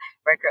that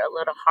record a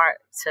little hard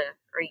to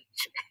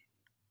reach.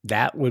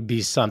 That would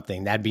be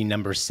something. That'd be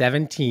number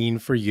 17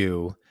 for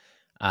you.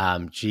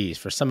 Geez,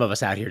 for some of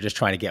us out here just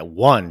trying to get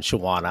one,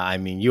 Shawanna, I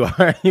mean, you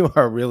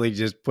are really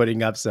just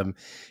putting up some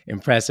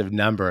impressive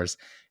numbers.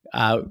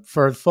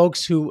 For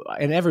folks who,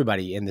 and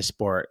everybody in the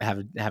sport,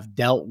 have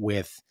dealt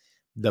with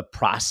the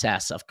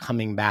process of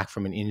coming back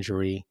from an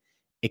injury,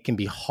 it can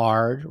be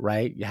hard,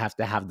 right? You have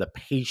to have the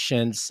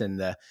patience and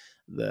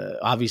the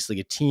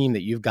obviously a team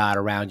that you've got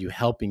around you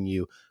helping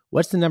you.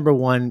 What's the number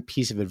one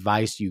piece of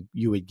advice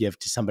you would give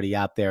to somebody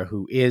out there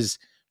who is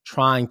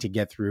trying to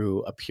get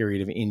through a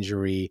period of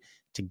injury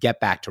to get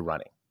back to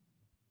running?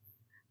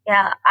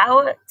 Yeah, I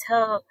would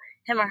tell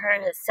him or her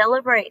to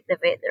celebrate the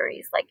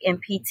victories, like in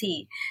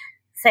PT.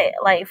 Say,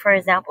 like, for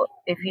example,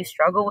 if you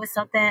struggle with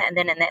something and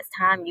then the next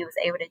time you was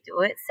able to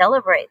do it,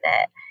 celebrate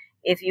that.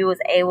 If you was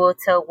able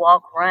to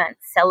walk, run,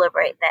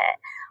 celebrate that.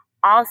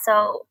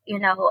 Also, you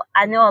know,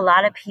 I know a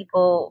lot of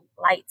people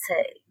like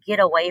to get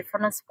away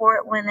from the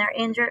sport when they're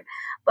injured,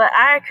 but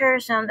I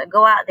encourage them to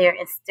go out there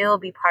and still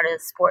be part of the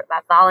sport by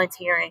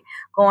volunteering,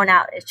 going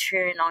out and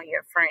cheering on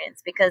your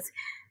friends, because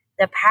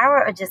the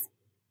power of just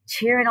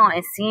cheering on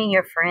and seeing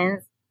your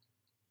friends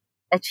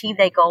achieve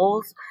their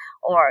goals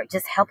or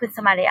just helping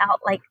somebody out,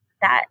 like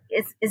that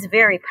is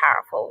very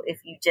powerful if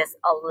you just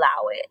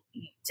allow it.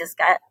 You just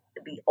got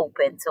to be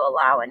open to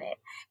allowing it,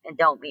 and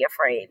don't be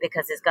afraid,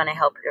 because it's going to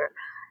help your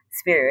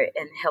spirit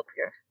and help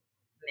your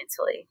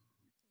mentally.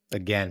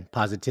 Again,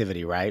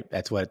 positivity, right?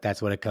 That's what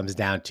it comes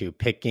down to,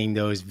 picking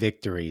those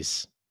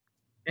victories.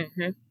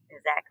 Mm-hmm.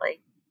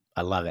 Exactly.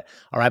 I love it.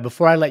 All right,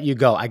 before I let you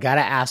go, I got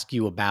to ask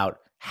you about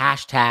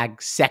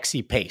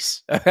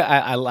 #SexyPace.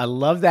 I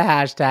love the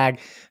hashtag.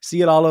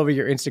 See it all over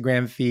your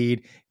Instagram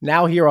feed.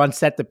 Now here on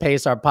Set the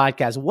Pace, our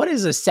podcast. What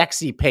is a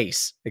sexy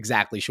pace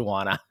exactly,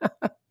 Shawanna?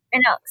 You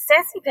know,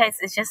 sexy pace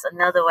is just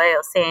another way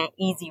of saying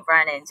easy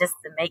running, just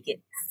to make it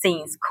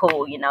seems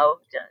cool, you know,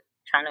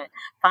 trying to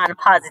find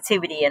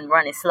positivity and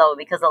running slow,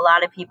 because a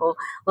lot of people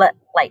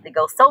like to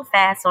go so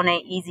fast on their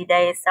easy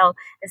days. So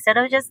instead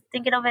of just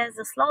thinking of it as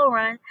a slow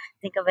run,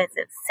 think of it as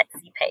a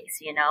sexy pace,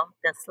 you know,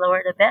 the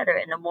slower the better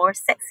and the more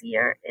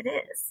sexier it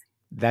is.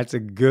 That's a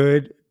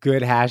good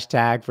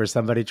hashtag for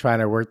somebody trying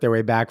to work their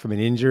way back from an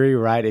injury,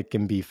 right? It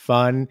can be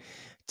fun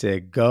to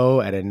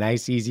go at a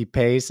nice, easy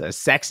pace, a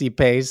sexy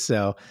pace.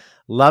 So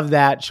love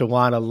that,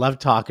 Shawanna. Love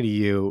talking to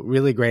you.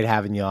 Really great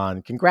having you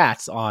on.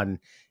 Congrats on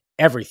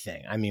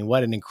everything. I mean,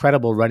 what an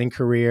incredible running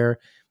career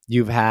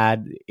you've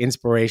had,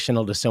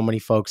 inspirational to so many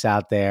folks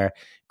out there.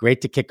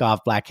 Great to kick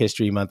off Black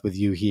History Month with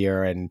you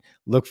here, and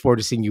look forward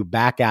to seeing you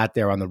back out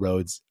there on the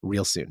roads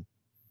real soon.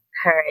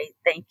 All right.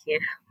 Thank you.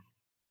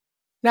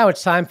 Now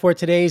it's time for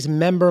today's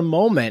member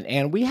moment,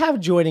 and we have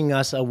joining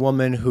us a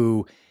woman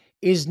who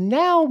is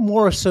now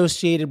more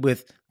associated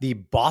with the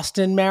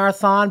Boston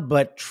Marathon,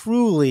 but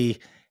truly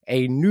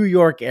a New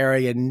York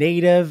area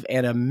native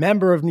and a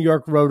member of New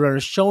York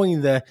Roadrunners,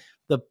 showing the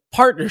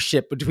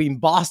partnership between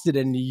Boston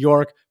and New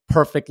York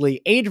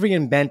perfectly.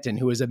 Adrian Benton,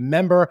 who is a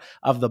member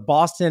of the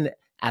Boston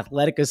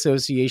Athletic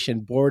Association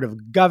Board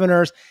of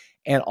Governors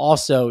and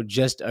also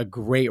just a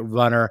great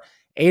runner.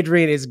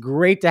 Adrian, it's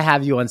great to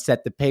have you on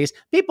Set the Pace.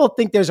 People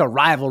think there's a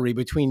rivalry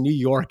between New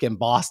York and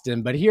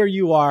Boston, but here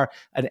you are,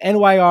 an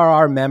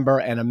NYRR member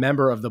and a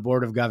member of the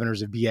Board of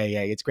Governors of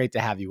BAA. It's great to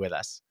have you with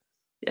us.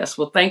 Yes,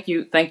 well, thank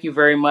you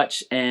very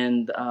much.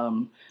 And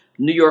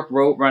New York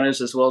Road Runners,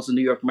 as well as the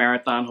New York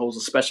Marathon, holds a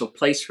special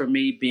place for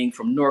me, being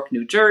from Newark,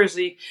 New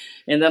Jersey.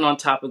 And then on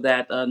top of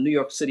that, New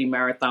York City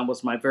Marathon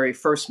was my very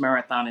first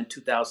marathon in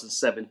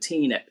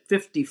 2017 at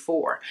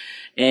 54.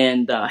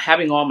 And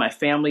having all my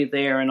family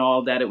there and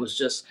all that, it was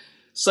just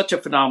such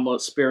a phenomenal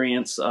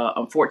experience.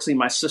 Unfortunately,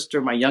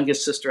 my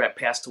youngest sister, had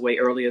passed away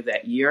earlier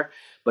that year,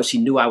 but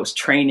she knew I was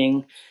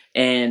training.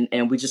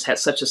 And we just had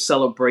such a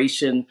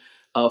celebration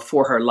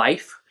for her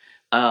life.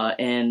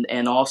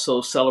 And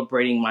also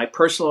celebrating my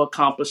personal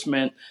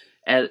accomplishment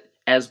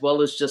as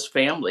well as just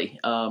family.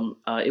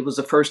 It was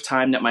the first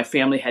time that my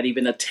family had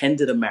even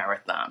attended a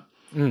marathon.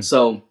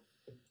 So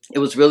it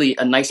was really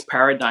a nice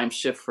paradigm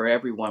shift for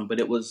everyone,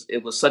 but it was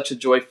such a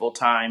joyful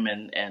time.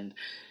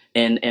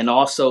 And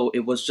also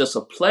it was just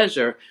a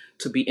pleasure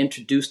to be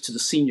introduced to the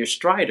senior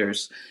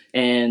striders.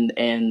 And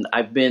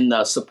I've been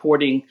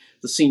supporting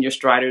the senior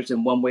striders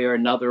in one way or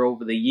another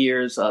over the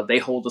years. They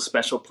hold a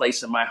special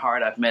place in my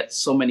heart. I've met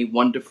so many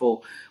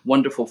wonderful,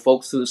 wonderful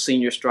folks through the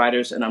senior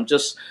striders. And I'm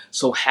just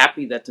so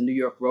happy that the New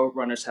York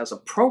Roadrunners has a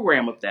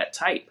program of that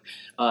type.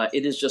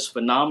 It is just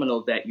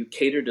phenomenal that you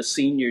cater to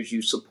seniors,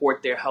 you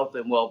support their health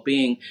and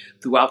well-being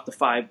throughout the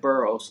 5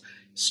 boroughs.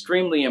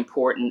 Extremely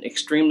important,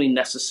 extremely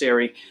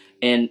necessary.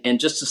 And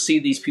just to see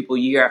these people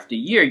year after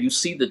year, you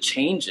see the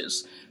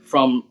changes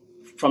from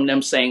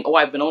them saying, "Oh,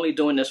 I've been only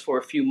doing this for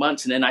a few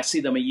months," and then I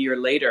see them a year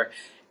later,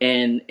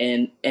 and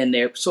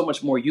they're so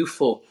much more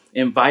youthful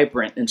and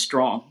vibrant and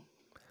strong.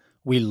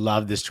 We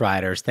love the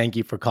Striders. Thank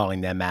you for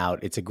calling them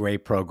out. It's a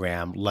great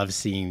program. Love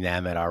seeing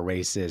them at our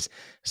races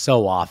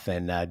so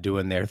often,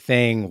 doing their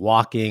thing,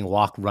 walk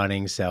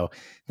running. So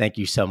thank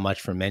you so much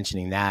for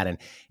mentioning that. And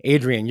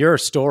Adrian, your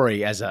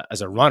story as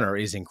a runner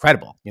is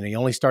incredible. You know, you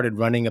only started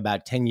running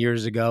about 10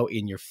 years ago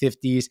in your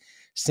 50s.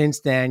 Since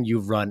then,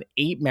 you've run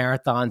 8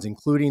 marathons,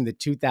 including the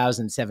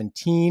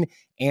 2017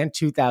 and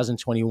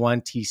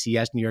 2021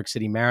 TCS New York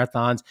City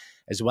Marathons,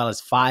 as well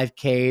as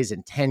 5Ks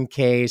and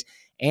 10Ks.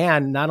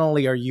 And not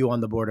only are you on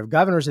the Board of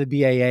Governors of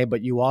the BAA,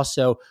 but you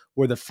also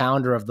were the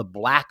founder of the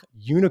Black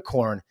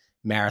Unicorn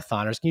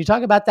Marathoners. Can you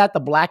talk about that, the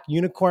Black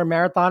Unicorn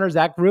Marathoners,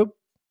 that group?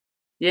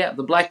 Yeah,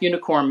 the Black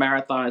Unicorn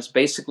Marathon is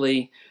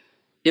basically,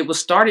 it was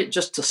started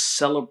just to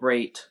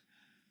celebrate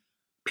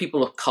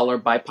people of color,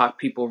 BIPOC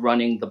people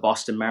running the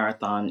Boston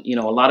Marathon. You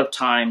know, a lot of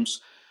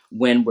times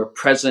when we're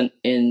present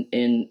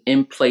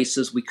in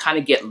places, we kind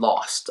of get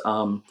lost.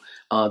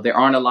 There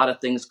aren't a lot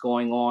of things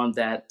going on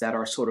that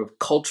are sort of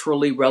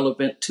culturally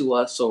relevant to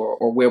us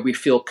or where we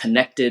feel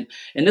connected.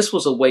 And this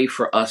was a way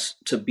for us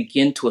to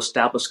begin to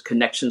establish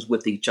connections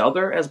with each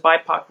other as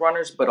BIPOC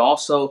runners, but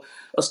also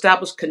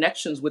establish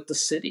connections with the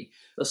city,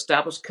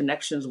 establish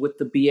connections with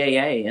the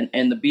BAA.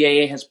 And the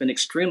BAA has been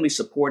extremely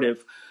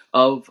supportive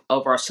of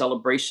our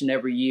celebration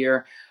every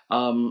year.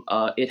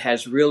 It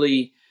has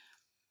really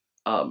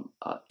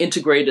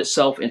integrated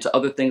itself into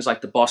other things like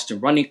the Boston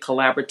Running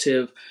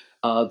Collaborative.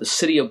 The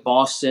city of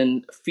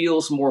Boston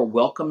feels more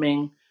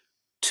welcoming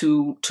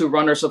to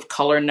runners of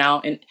color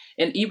now, and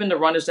even the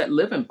runners that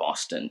live in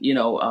Boston. You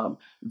know,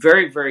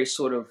 very, very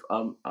sort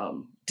of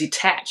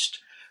detached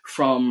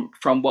from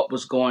what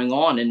was going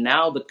on. And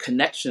now the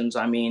connections.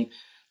 I mean,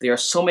 there are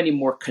so many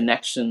more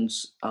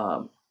connections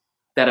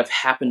that have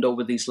happened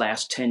over these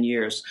last 10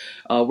 years.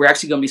 We're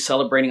actually going to be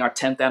celebrating our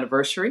 10th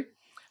anniversary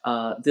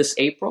this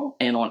April.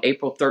 And on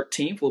April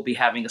 13th, we'll be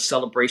having a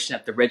celebration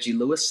at the Reggie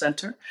Lewis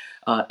Center.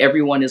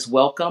 Everyone is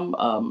welcome.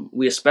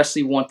 We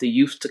especially want the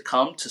youth to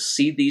come to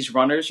see these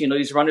runners. You know,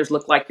 these runners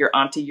look like your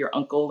auntie, your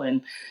uncle,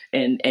 and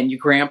your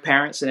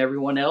grandparents and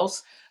everyone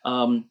else.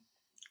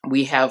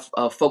 We have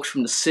folks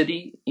from the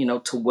city, you know,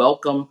 to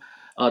welcome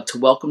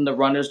the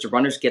runners. The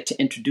runners get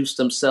to introduce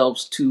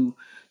themselves to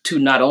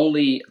not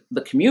only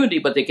the community,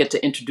 but they get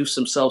to introduce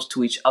themselves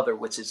to each other,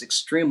 which is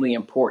extremely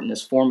important,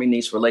 is forming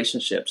these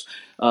relationships.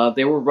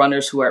 There were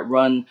runners who had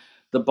run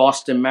the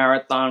Boston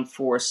Marathon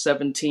for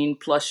 17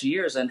 plus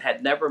years and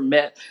had never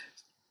met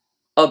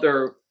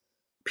other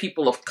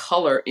people of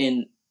color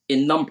in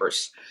in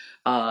numbers.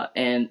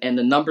 And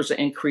the numbers are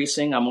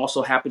increasing. I'm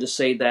also happy to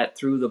say that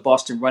through the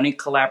Boston Running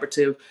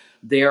Collaborative,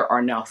 there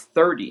are now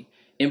 30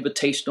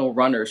 invitational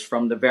runners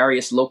from the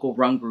various local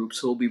run groups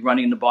who will be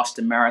running the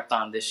Boston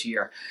Marathon this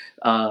year.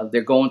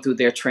 They're going through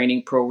their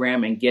training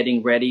program and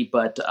getting ready,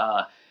 but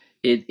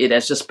it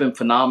has just been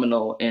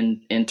phenomenal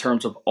in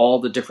terms of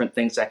all the different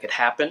things that could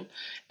happen.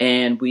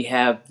 And we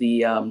have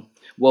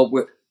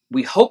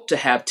we hope to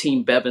have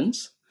Team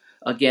Bevins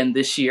again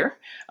this year.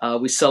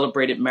 We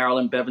celebrated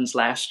Marilyn Bevins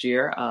last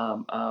year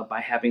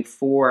by having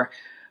 4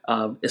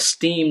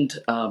 esteemed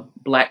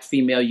Black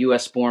female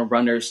U.S.-born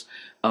runners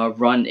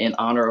run in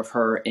honor of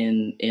her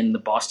in the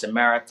Boston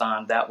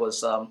Marathon. That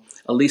was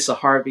Elisa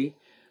Harvey,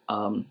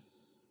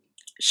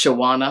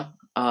 Shawanna,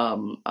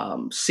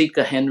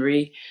 Sika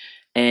Henry,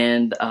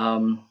 and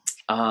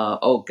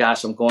oh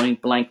gosh, I'm going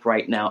blank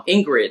right now.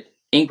 Ingrid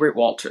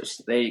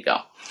Walters. There you go.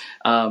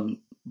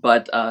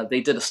 But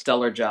they did a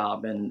stellar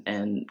job,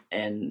 and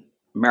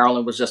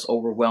Marilyn was just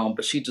overwhelmed.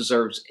 But she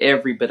deserves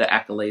every bit of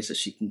accolades that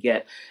she can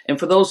get. And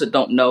for those that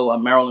don't know,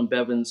 Marilyn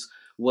Bevins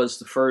was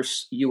the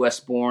first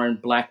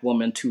U.S.-born Black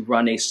woman to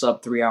run a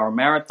sub-3-hour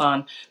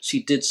marathon.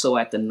 She did so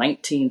at the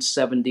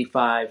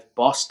 1975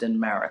 Boston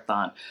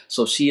Marathon.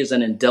 So she is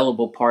an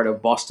indelible part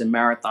of Boston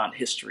Marathon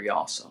history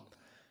also.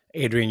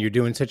 Adrian, you're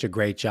doing such a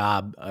great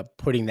job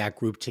putting that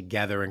group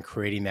together and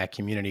creating that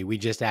community. We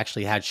just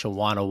actually had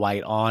Shawanna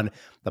White on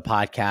the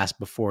podcast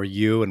before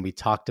you, and we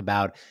talked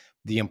about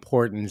the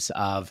importance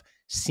of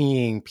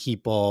seeing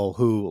people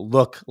who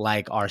look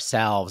like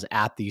ourselves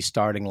at these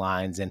starting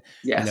lines. And,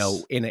 Yes.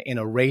 you know, in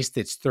a race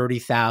that's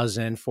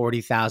 30,000,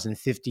 40,000,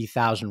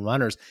 50,000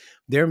 runners,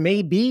 there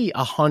may be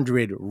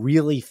 100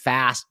 really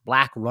fast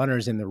Black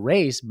runners in the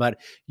race, but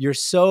you're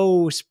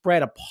so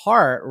spread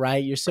apart,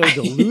 right? You're so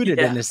diluted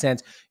Yeah. in the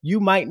sense you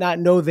might not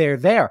know they're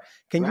there.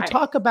 Can you Right.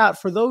 talk about,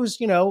 for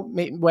those, you know,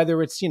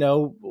 whether it's, you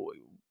know,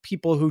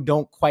 people who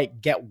don't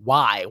quite get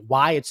why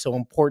it's so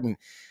important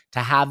to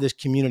have this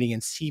community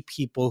and see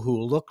people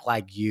who look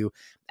like you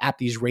at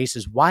these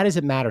races? Why does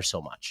it matter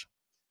so much?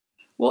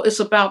 Well, it's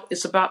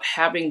about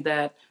having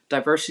that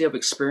diversity of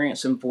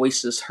experience and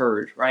voices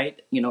heard,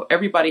 right? You know,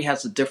 everybody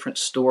has a different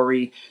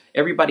story,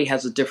 everybody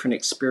has a different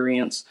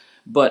experience,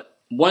 but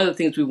one of the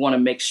things we want to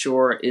make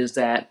sure is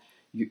that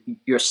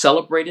you're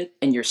celebrated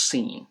and you're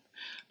seen.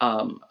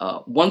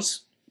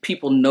 Once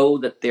people know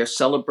that they're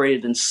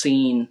celebrated and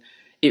seen,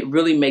 it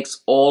really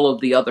makes all of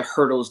the other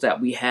hurdles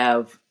that we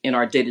have in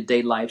our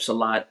day-to-day lives a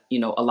lot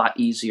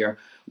easier,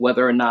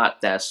 whether or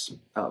not that's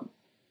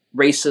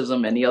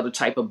racism and the other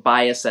type of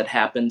bias that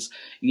happens.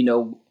 You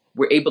know,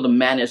 we're able to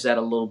manage that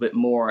a little bit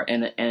more.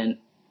 And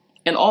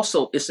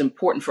also it's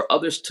important for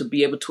others to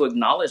be able to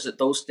acknowledge that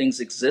those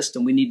things exist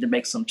and we need to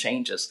make some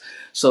changes.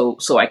 So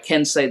I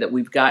can say that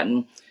we've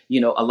gotten,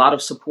 you know, a lot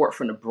of support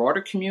from the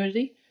broader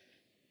community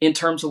in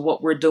terms of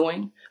what we're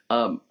doing.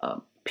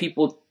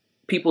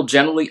 People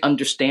generally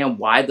understand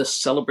why the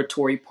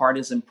celebratory part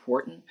is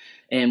important,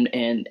 and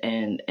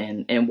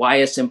why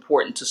it's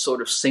important to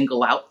sort of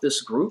single out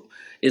this group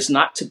is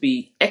not to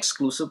be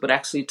exclusive, but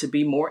actually to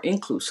be more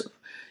inclusive,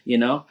 you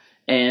know.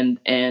 And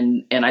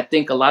I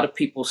think a lot of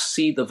people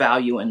see the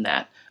value in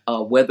that,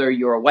 whether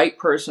you're a white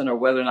person or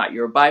whether or not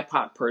you're a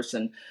BIPOC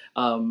person.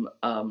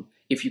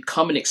 If you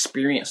come and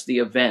experience the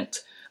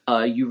event,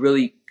 you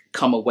really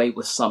come away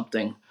with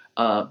something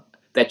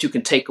that you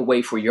can take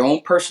away for your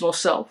own personal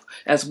self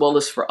as well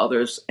as for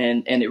others.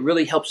 And it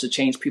really helps to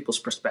change people's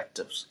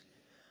perspectives.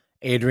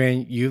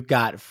 Adrian, you've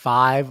got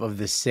 5 of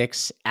the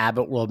 6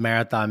 Abbott World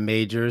Marathon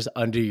majors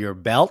under your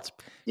belt.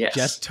 Yes.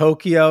 Just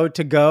Tokyo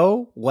to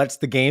go. What's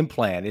the game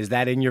plan? Is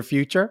that in your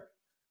future?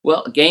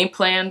 Well, game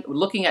plan,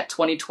 looking at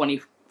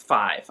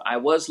 2025. I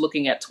was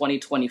looking at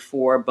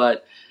 2024,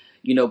 but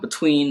you know,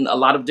 between a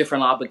lot of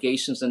different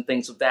obligations and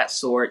things of that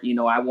sort, you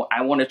know, I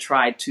want to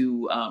try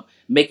to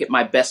make it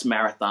my best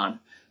marathon.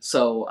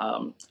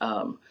 So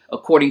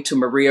according to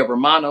Maria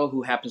Romano,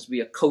 who happens to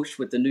be a coach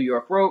with the New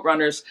York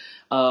Roadrunners,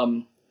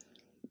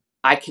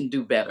 I can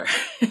do better.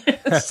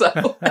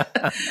 so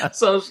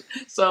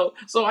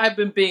I've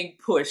been being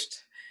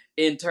pushed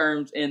in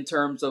terms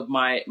of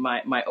my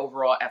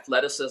overall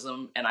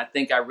athleticism, and I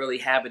think I really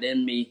have it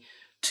in me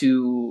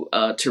to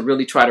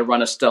really try to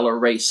run a stellar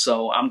race.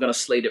 So I'm going to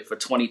slate it for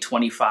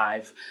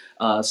 2025.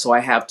 So I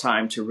have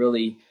time to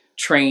really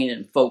train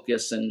and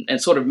focus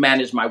and sort of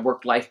manage my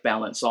work-life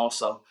balance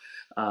also.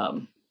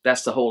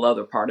 That's the whole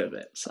other part of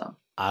it. So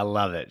I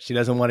love it. She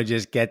doesn't want to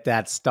just get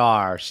that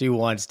star. She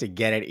wants to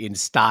get it in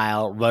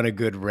style, run a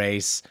good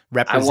race,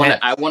 represent.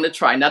 I want to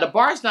try. Now the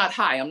bar's not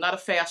high. I'm not a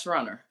fast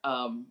runner.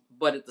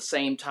 But at the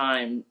same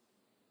time,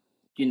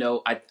 you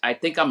know, I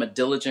think I'm a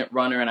diligent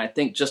runner. And I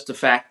think just the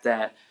fact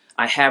that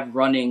I have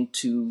running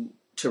to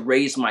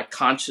raise my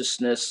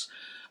consciousness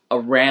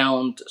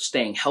around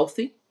staying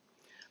healthy,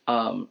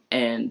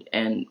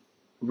 and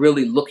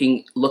really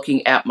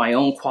looking at my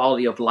own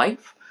quality of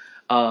life.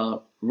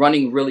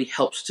 Running really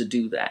helps to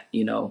do that.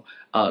 You know,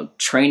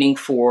 training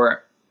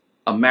for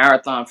a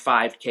marathon,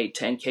 5K,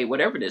 10K,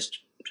 whatever it is,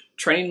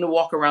 training to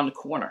walk around the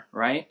corner,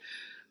 right,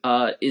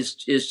 is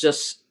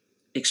just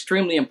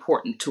extremely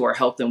important to our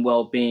health and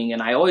well-being.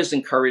 And I always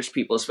encourage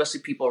people,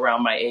 especially people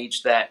around my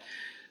age, that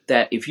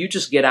if you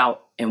just get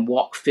out and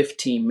walk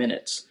 15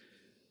 minutes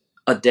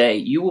a day,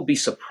 you will be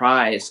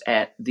surprised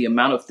at the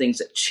amount of things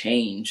that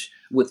change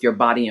with your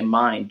body and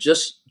mind,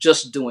 just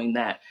doing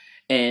that.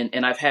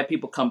 And I've had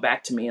people come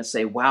back to me and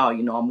say, wow,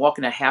 I'm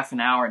walking a half an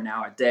hour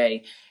now a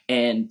day,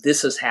 and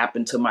this has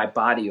happened to my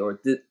body, or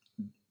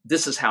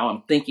this is how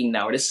I'm thinking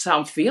now, or this is how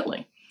I'm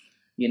feeling.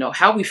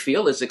 How we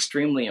feel is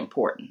extremely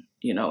important,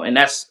 and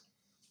that's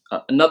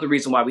another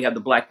reason why we have the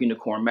Black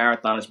Unicorn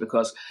Marathon, is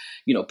because,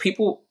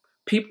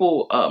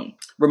 people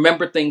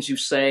remember things you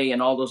say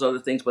and all those other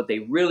things, but they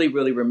really,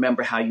 really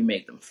remember how you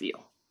make them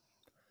feel.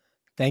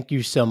 Thank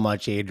you so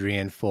much,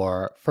 Adrian,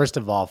 first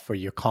of all, for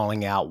your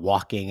calling out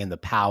walking and the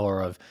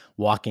power of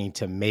walking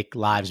to make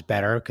lives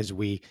better, because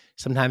we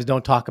sometimes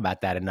don't talk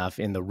about that enough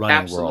in the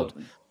running world,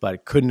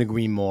 but couldn't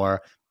agree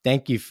more.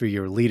 Thank you for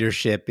your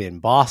leadership in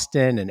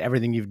Boston and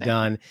everything you've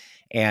done.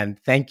 And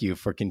thank you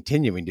for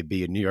continuing to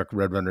be a New York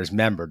Roadrunners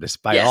member,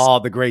 despite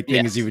all the great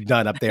things you've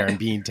done up there in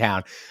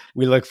Beantown.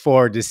 We look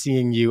forward to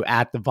seeing you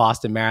at the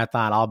Boston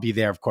Marathon. I'll be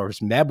there, of course.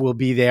 Meb will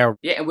be there.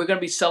 Yeah, and we're going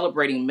to be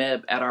celebrating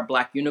Meb at our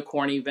Black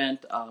Unicorn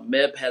event.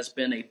 Meb has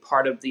been a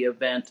part of the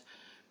event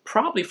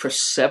probably for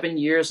 7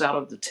 years out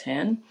of the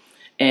 10.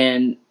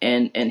 And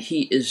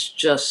he is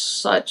just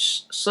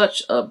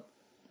such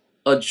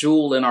a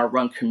jewel in our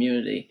run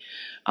community.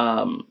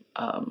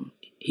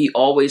 He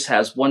always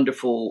has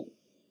wonderful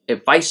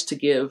advice to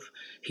give.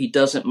 He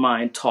doesn't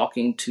mind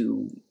talking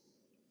to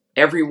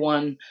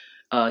everyone.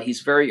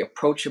 He's very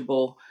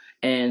approachable,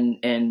 and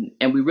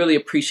we really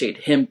appreciate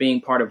him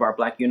being part of our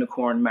Black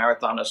Unicorn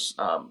Marathoners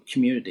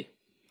community.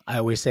 I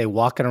always say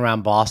walking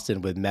around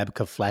Boston with Meb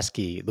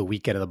Keflezighi the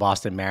weekend of the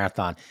Boston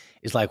Marathon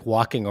is like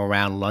walking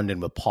around London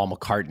with Paul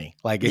McCartney.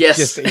 Like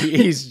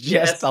he's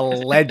just a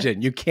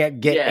legend. You can't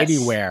get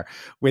anywhere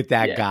with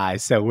that guy.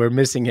 So we're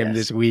missing him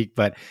this week,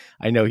 but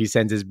I know he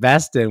sends his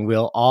best, and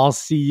we'll all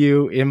see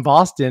you in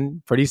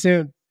Boston pretty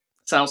soon.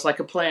 Sounds like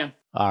a plan.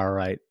 All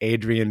right.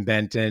 Adrian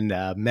Benton,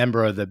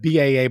 member of the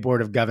BAA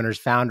Board of Governors,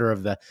 founder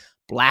of the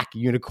Black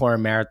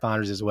Unicorn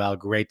Marathoners as well.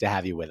 Great to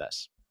have you with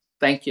us.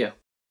 Thank you.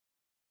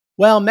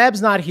 Well,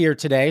 Meb's not here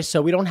today,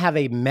 so we don't have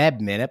a Meb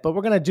Minute, but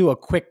we're going to do a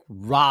quick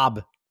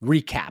Rob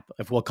recap,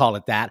 if we'll call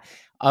it that,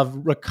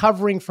 of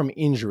recovering from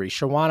injury.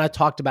 Shawanna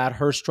talked about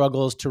her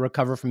struggles to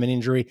recover from an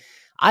injury.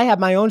 I have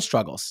my own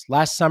struggles.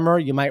 Last summer,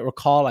 you might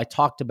recall, I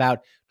talked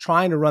about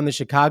trying to run the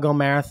Chicago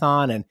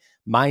Marathon, and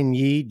my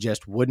knee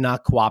just would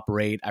not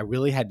cooperate. I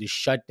really had to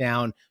shut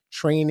down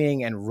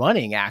training and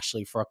running,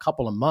 actually, for a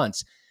couple of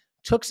months.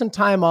 Took some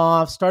time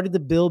off, started to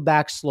build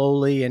back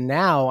slowly, and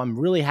now I'm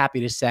really happy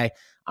to say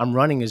I'm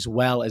running as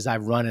well as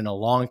I've run in a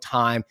long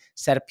time.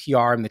 Set a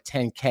PR in the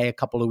 10K a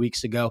couple of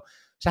weeks ago.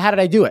 So how did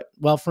I do it?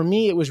 Well, for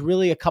me, it was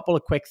really a couple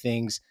of quick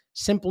things.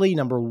 Simply,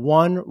 number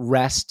one,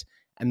 rest.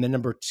 And then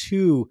number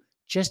two,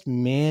 just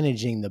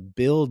managing the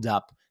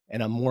buildup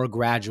in a more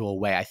gradual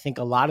way. I think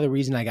a lot of the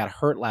reason I got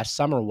hurt last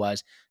summer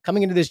was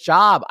coming into this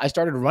job, I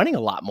started running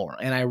a lot more,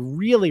 and I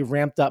really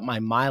ramped up my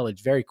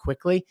mileage very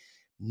quickly.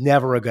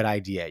 Never a good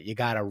idea. You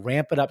got to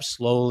ramp it up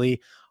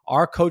slowly.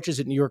 Our coaches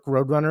at New York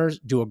Roadrunners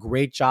do a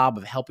great job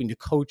of helping to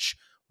coach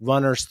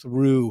runners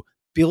through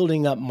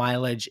building up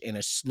mileage in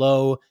a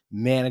slow,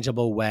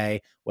 manageable way,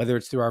 whether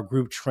it's through our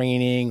group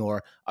training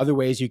or other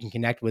ways you can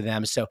connect with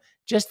them. So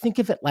just think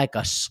of it like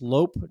a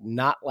slope,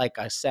 not like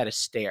a set of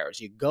stairs.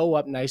 You go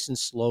up nice and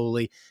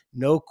slowly,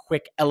 no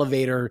quick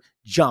elevator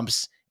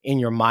jumps in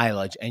your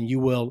mileage, and you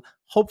will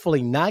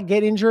hopefully not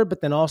get injured,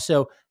 but then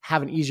also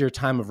have an easier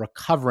time of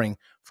recovering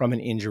from an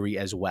injury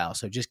as well.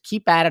 So just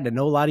keep at it. I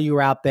know a lot of you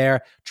are out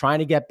there trying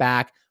to get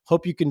back.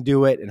 Hope you can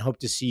do it, and hope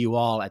to see you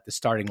all at the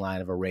starting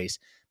line of a race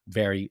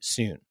very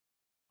soon.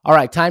 All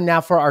right, time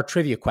now for our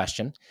trivia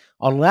question.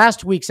 On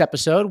last week's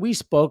episode, we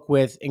spoke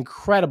with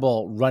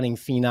incredible running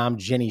phenom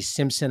Jenny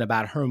Simpson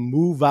about her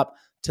move up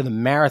to the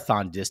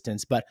marathon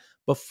distance. But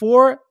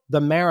before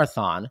the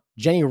marathon,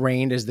 Jenny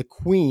reigned as the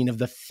queen of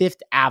the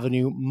Fifth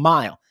Avenue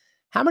Mile.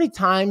 How many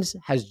times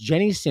has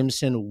Jenny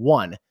Simpson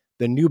won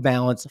the New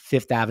Balance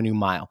Fifth Avenue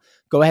Mile?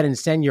 Go ahead and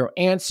send your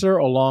answer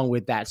along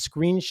with that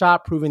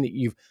screenshot proving that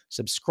you've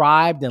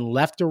subscribed and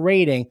left a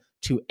rating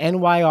to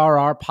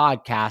NYRR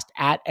podcast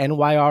at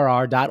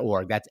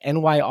NYRR.org. That's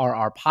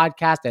NYRR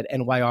podcast at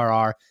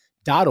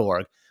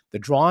NYRR.org. The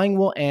drawing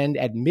will end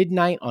at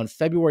midnight on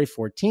February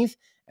 14th,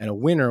 and a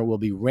winner will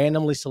be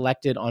randomly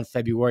selected on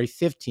February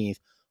 15th.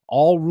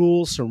 All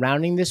rules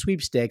surrounding the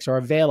sweepstakes are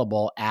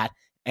available at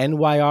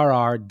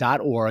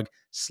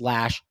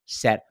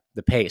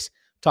NYRR.org/setthepace.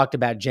 Talked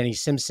about Jenny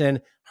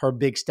Simpson, her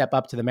big step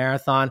up to the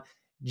marathon.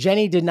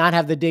 Jenny did not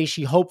have the day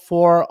she hoped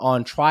for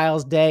on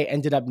trials day,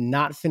 ended up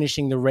not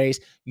finishing the race.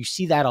 You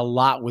see that a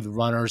lot with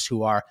runners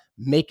who are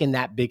making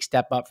that big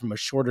step up from a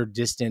shorter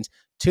distance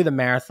to the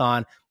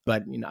marathon.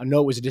 But I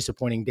know it was a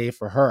disappointing day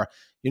for her.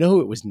 You know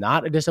who it was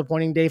not a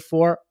disappointing day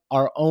for?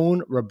 Our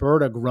own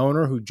Roberta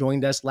Groner, who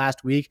joined us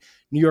last week,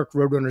 New York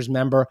Roadrunners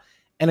member.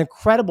 An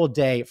incredible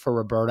day for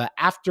Roberta.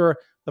 After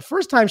The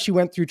first time she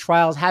went through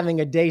trials having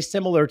a day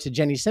similar to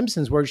Jenny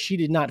Simpson's where she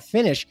did not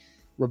finish,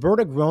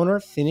 Roberta Groner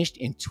finished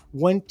in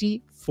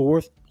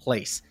 24th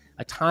place,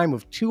 a time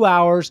of 2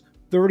 hours,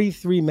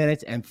 33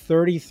 minutes, and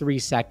 33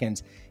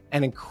 seconds.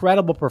 An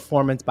incredible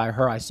performance by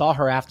her. I saw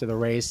her after the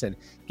race and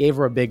gave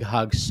her a big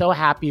hug. So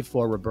happy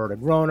for Roberta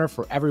Groner,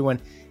 for everyone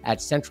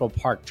at Central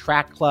Park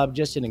Track Club.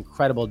 Just an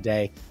incredible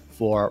day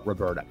for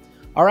Roberta.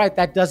 All right,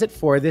 that does it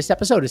for this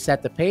episode of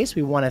Set the Pace.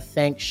 We want to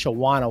thank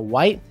Shawanna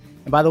White.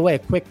 And by the way, a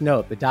quick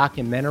note, the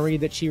documentary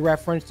that she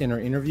referenced in her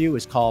interview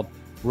is called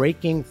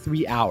Breaking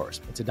 3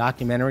 Hours. It's a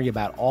documentary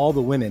about all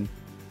the women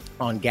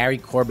on Gary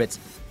Corbett's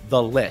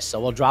The List. So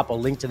we'll drop a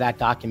link to that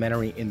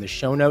documentary in the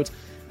show notes.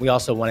 We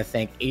also want to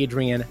thank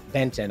Adrian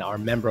Benton, our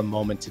member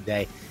moment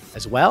today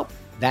as well.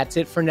 That's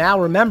it for now.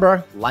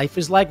 Remember, life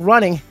is like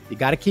running. You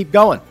got to keep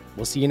going.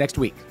 We'll see you next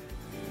week.